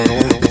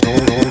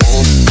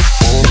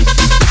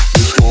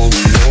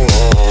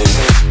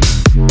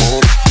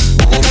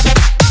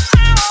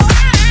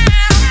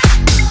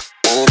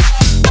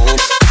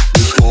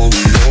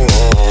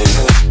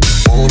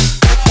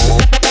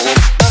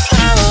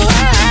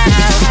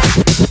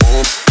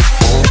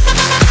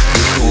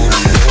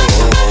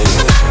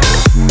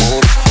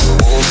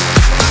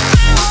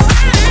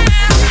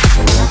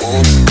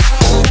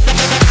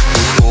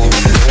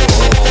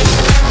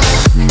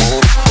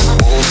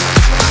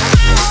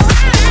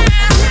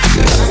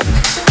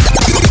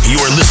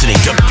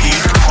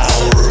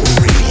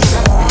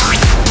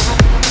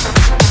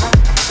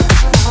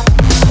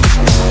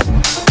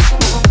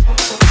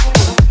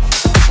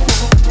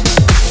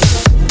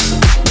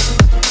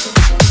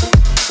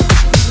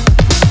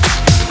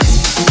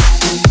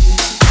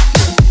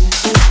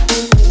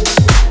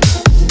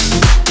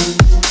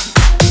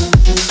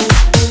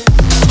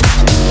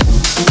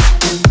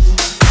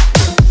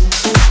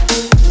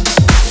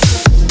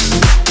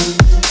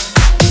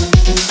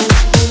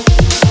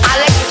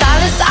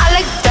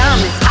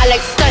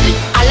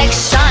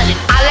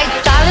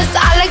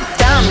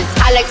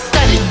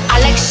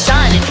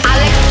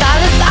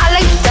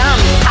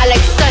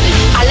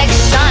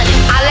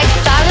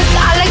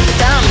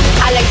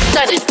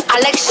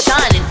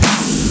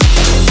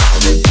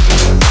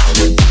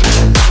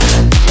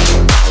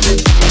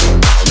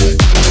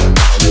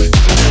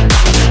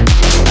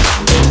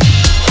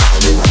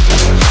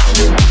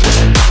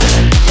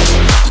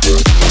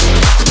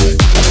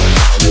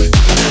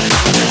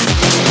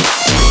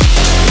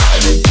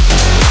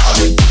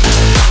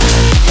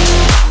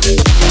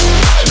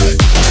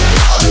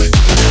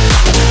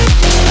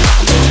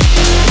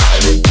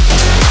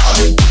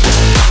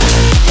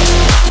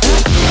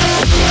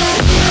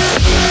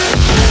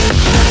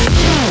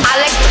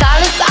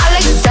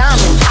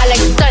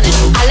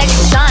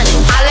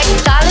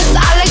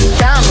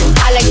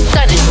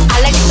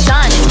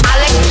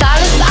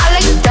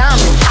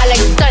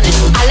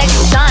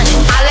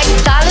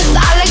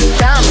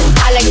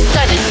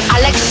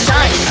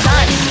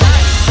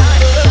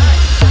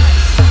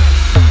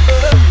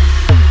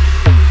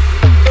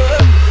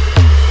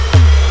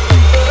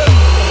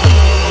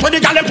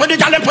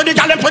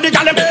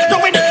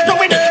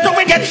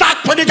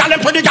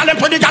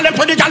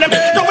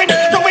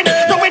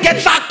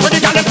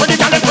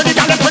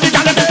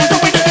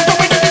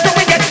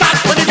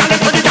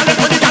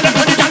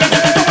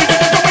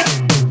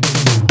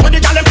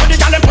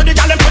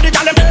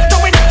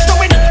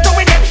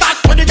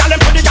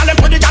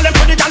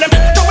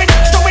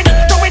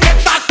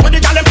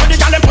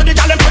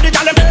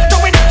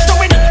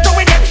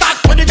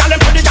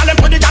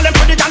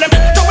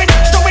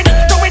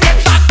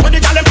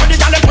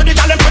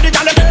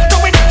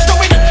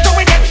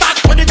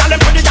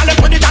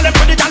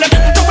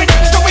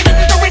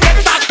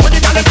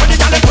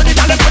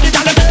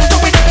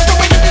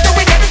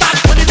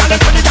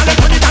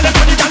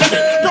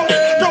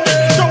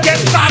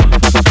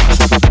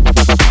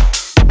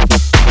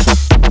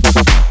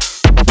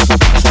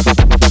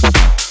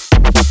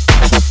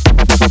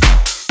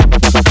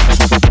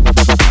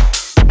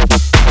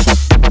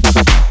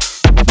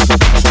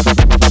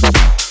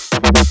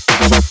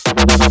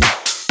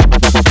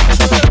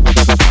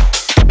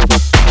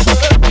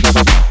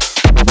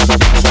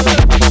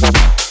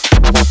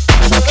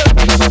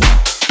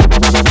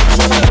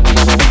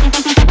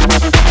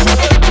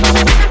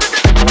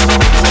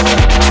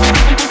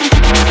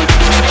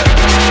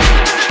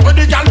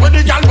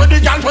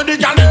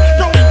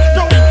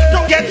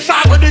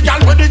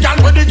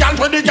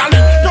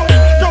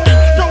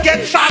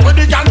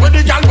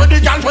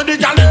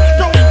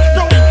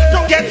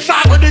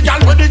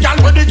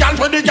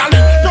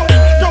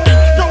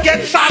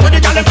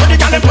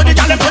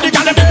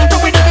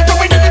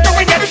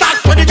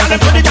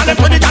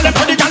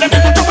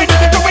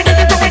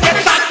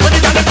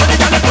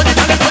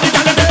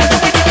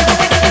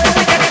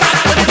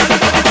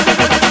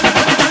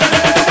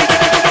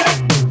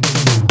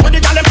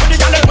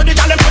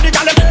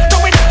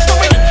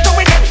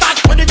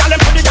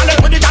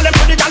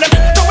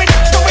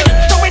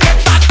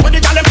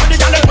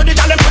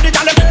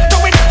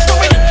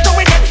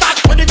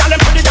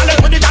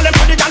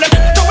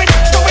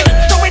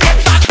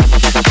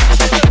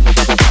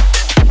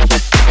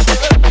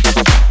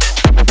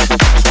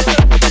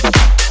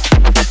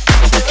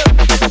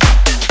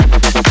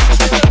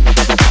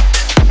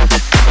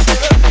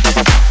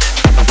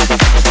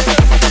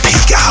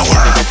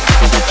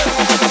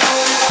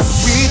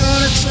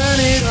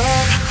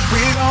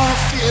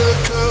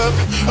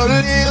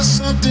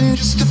something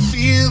just to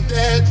feel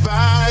that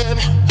vibe.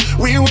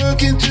 We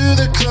working to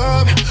the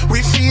club,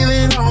 we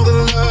feeling all the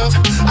love.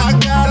 I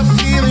got a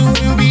feeling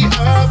we'll be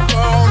up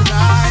all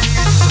night.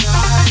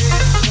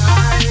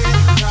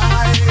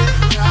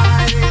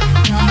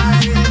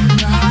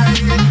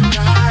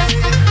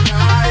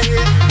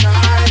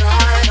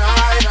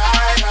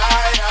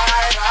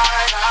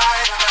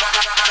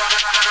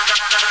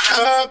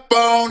 Up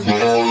all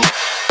night.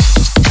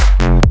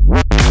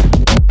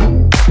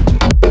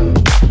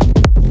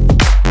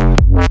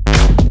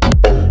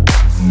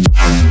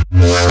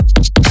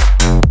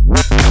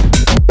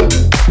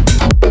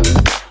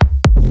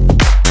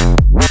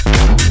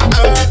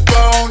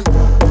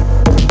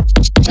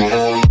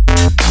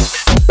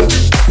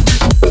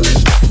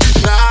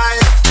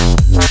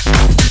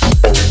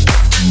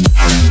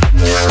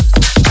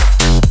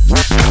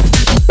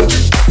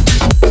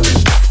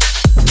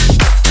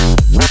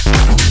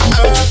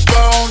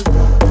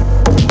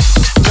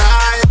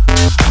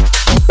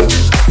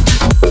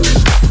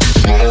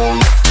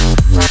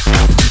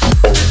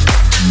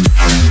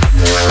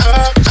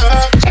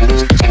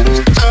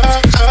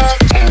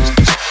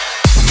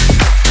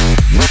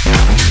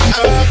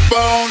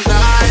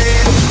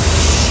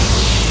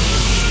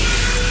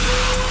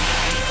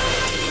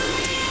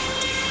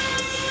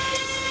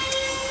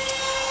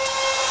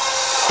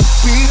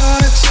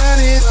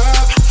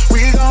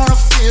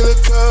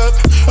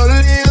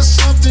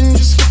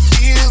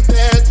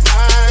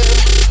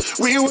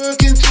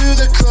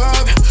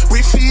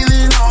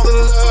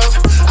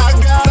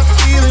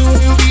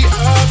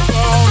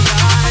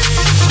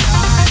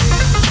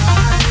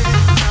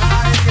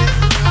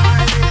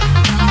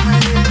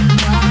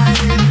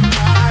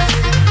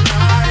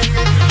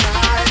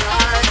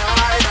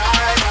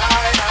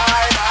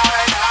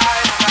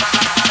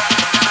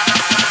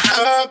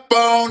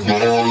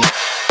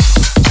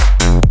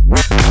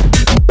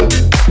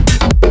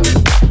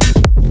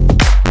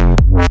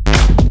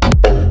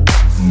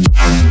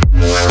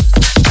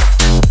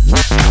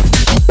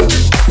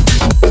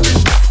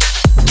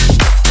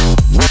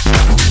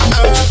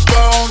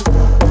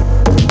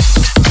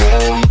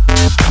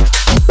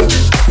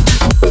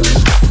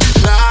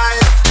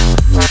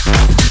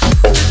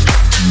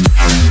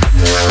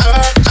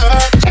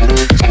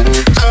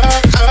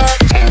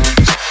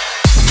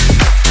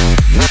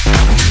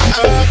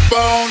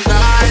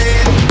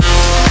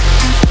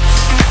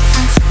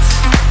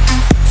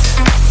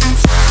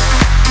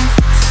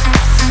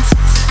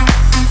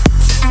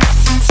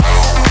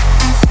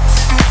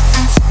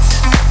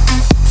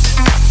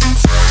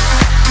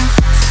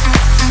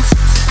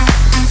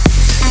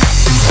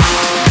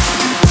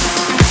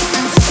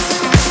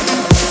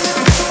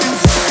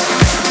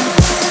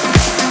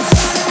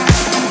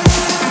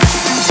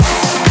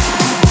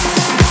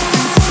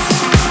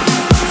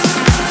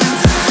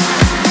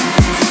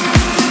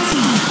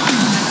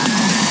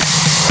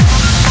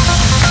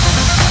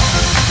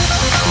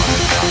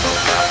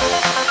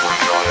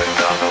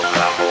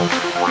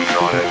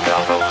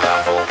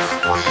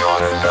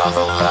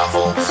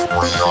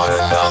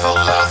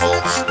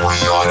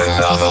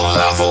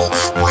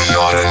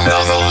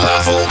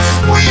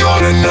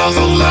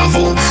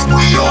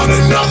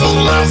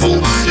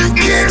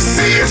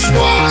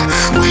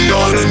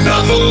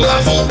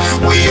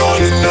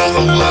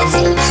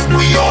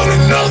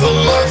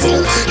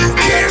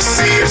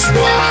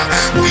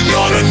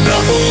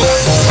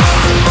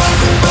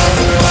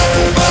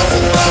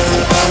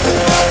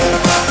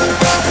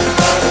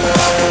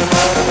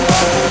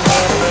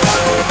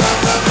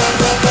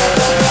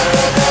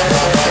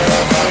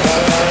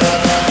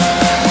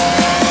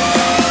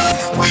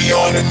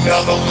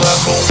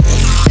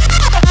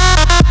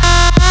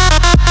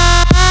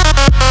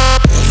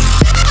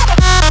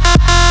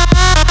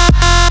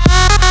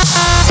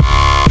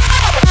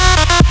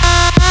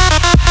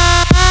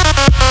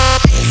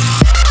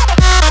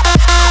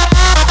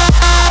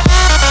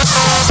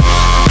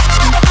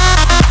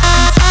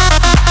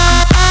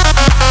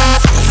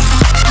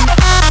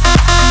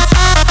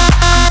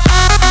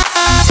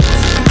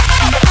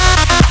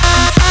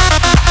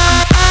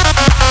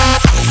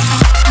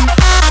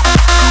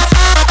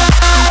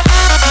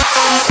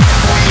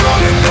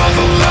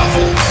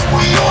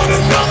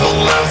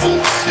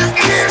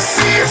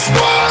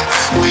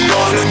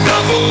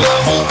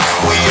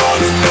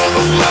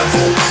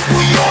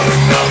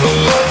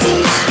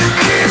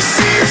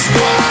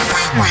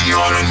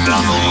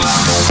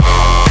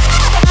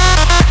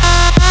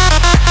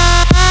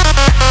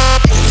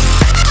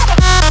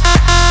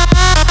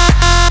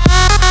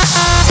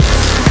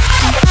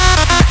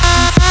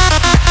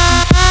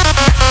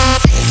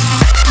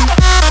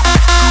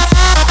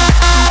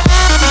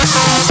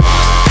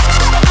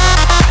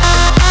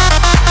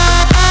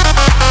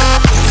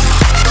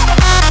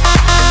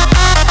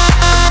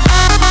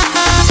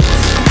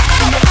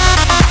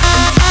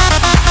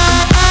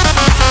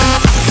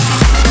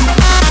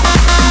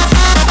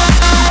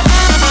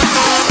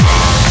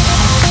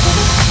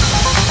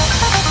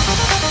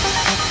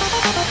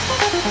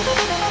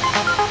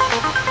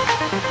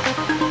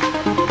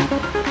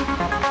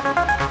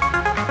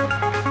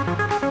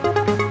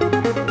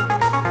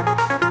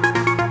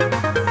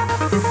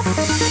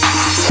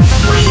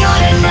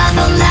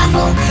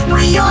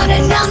 We on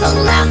another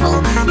level.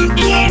 You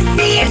can't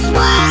see us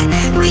why.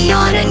 We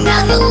on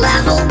another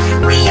level.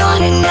 We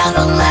on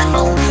another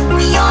level.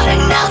 We on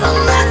another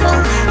level.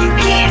 You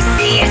can't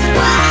see us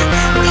why.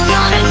 We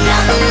on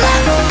another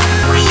level.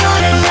 We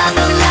on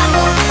another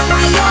level.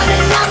 We on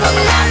another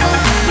level.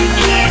 You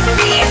can't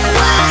see us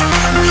why.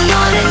 We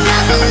on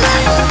another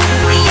level.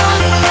 We on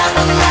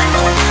another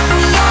level.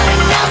 We on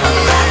another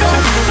level.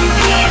 You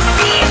can't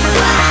see us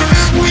why.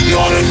 We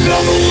on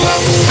another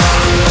level.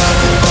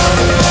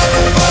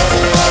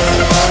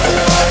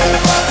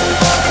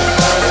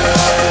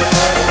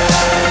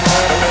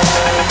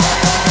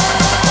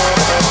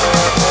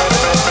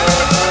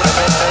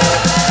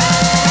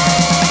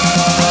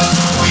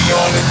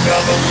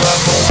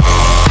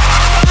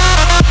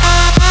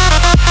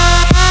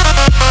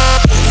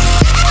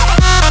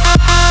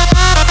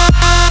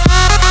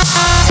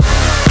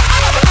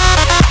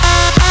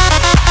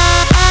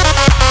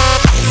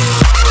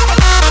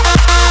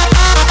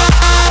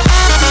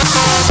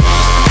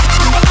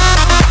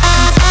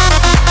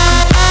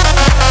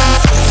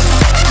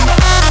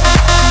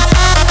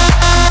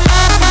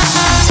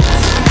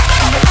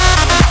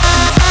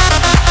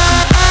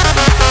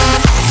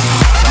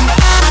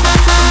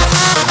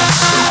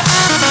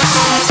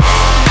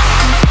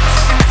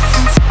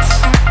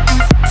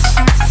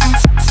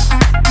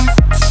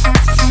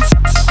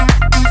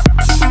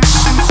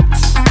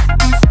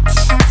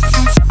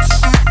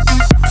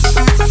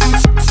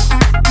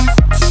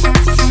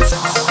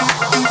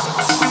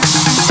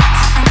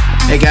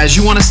 Hey guys,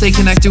 you want to stay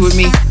connected with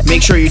me?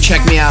 Make sure you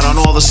check me out on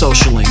all the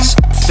social links.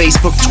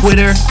 Facebook,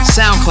 Twitter,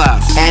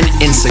 SoundCloud, and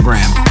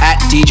Instagram at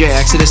DJ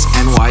Exodus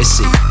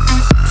NYC.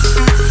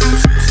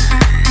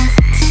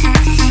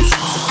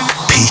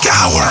 Peak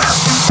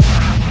Hour.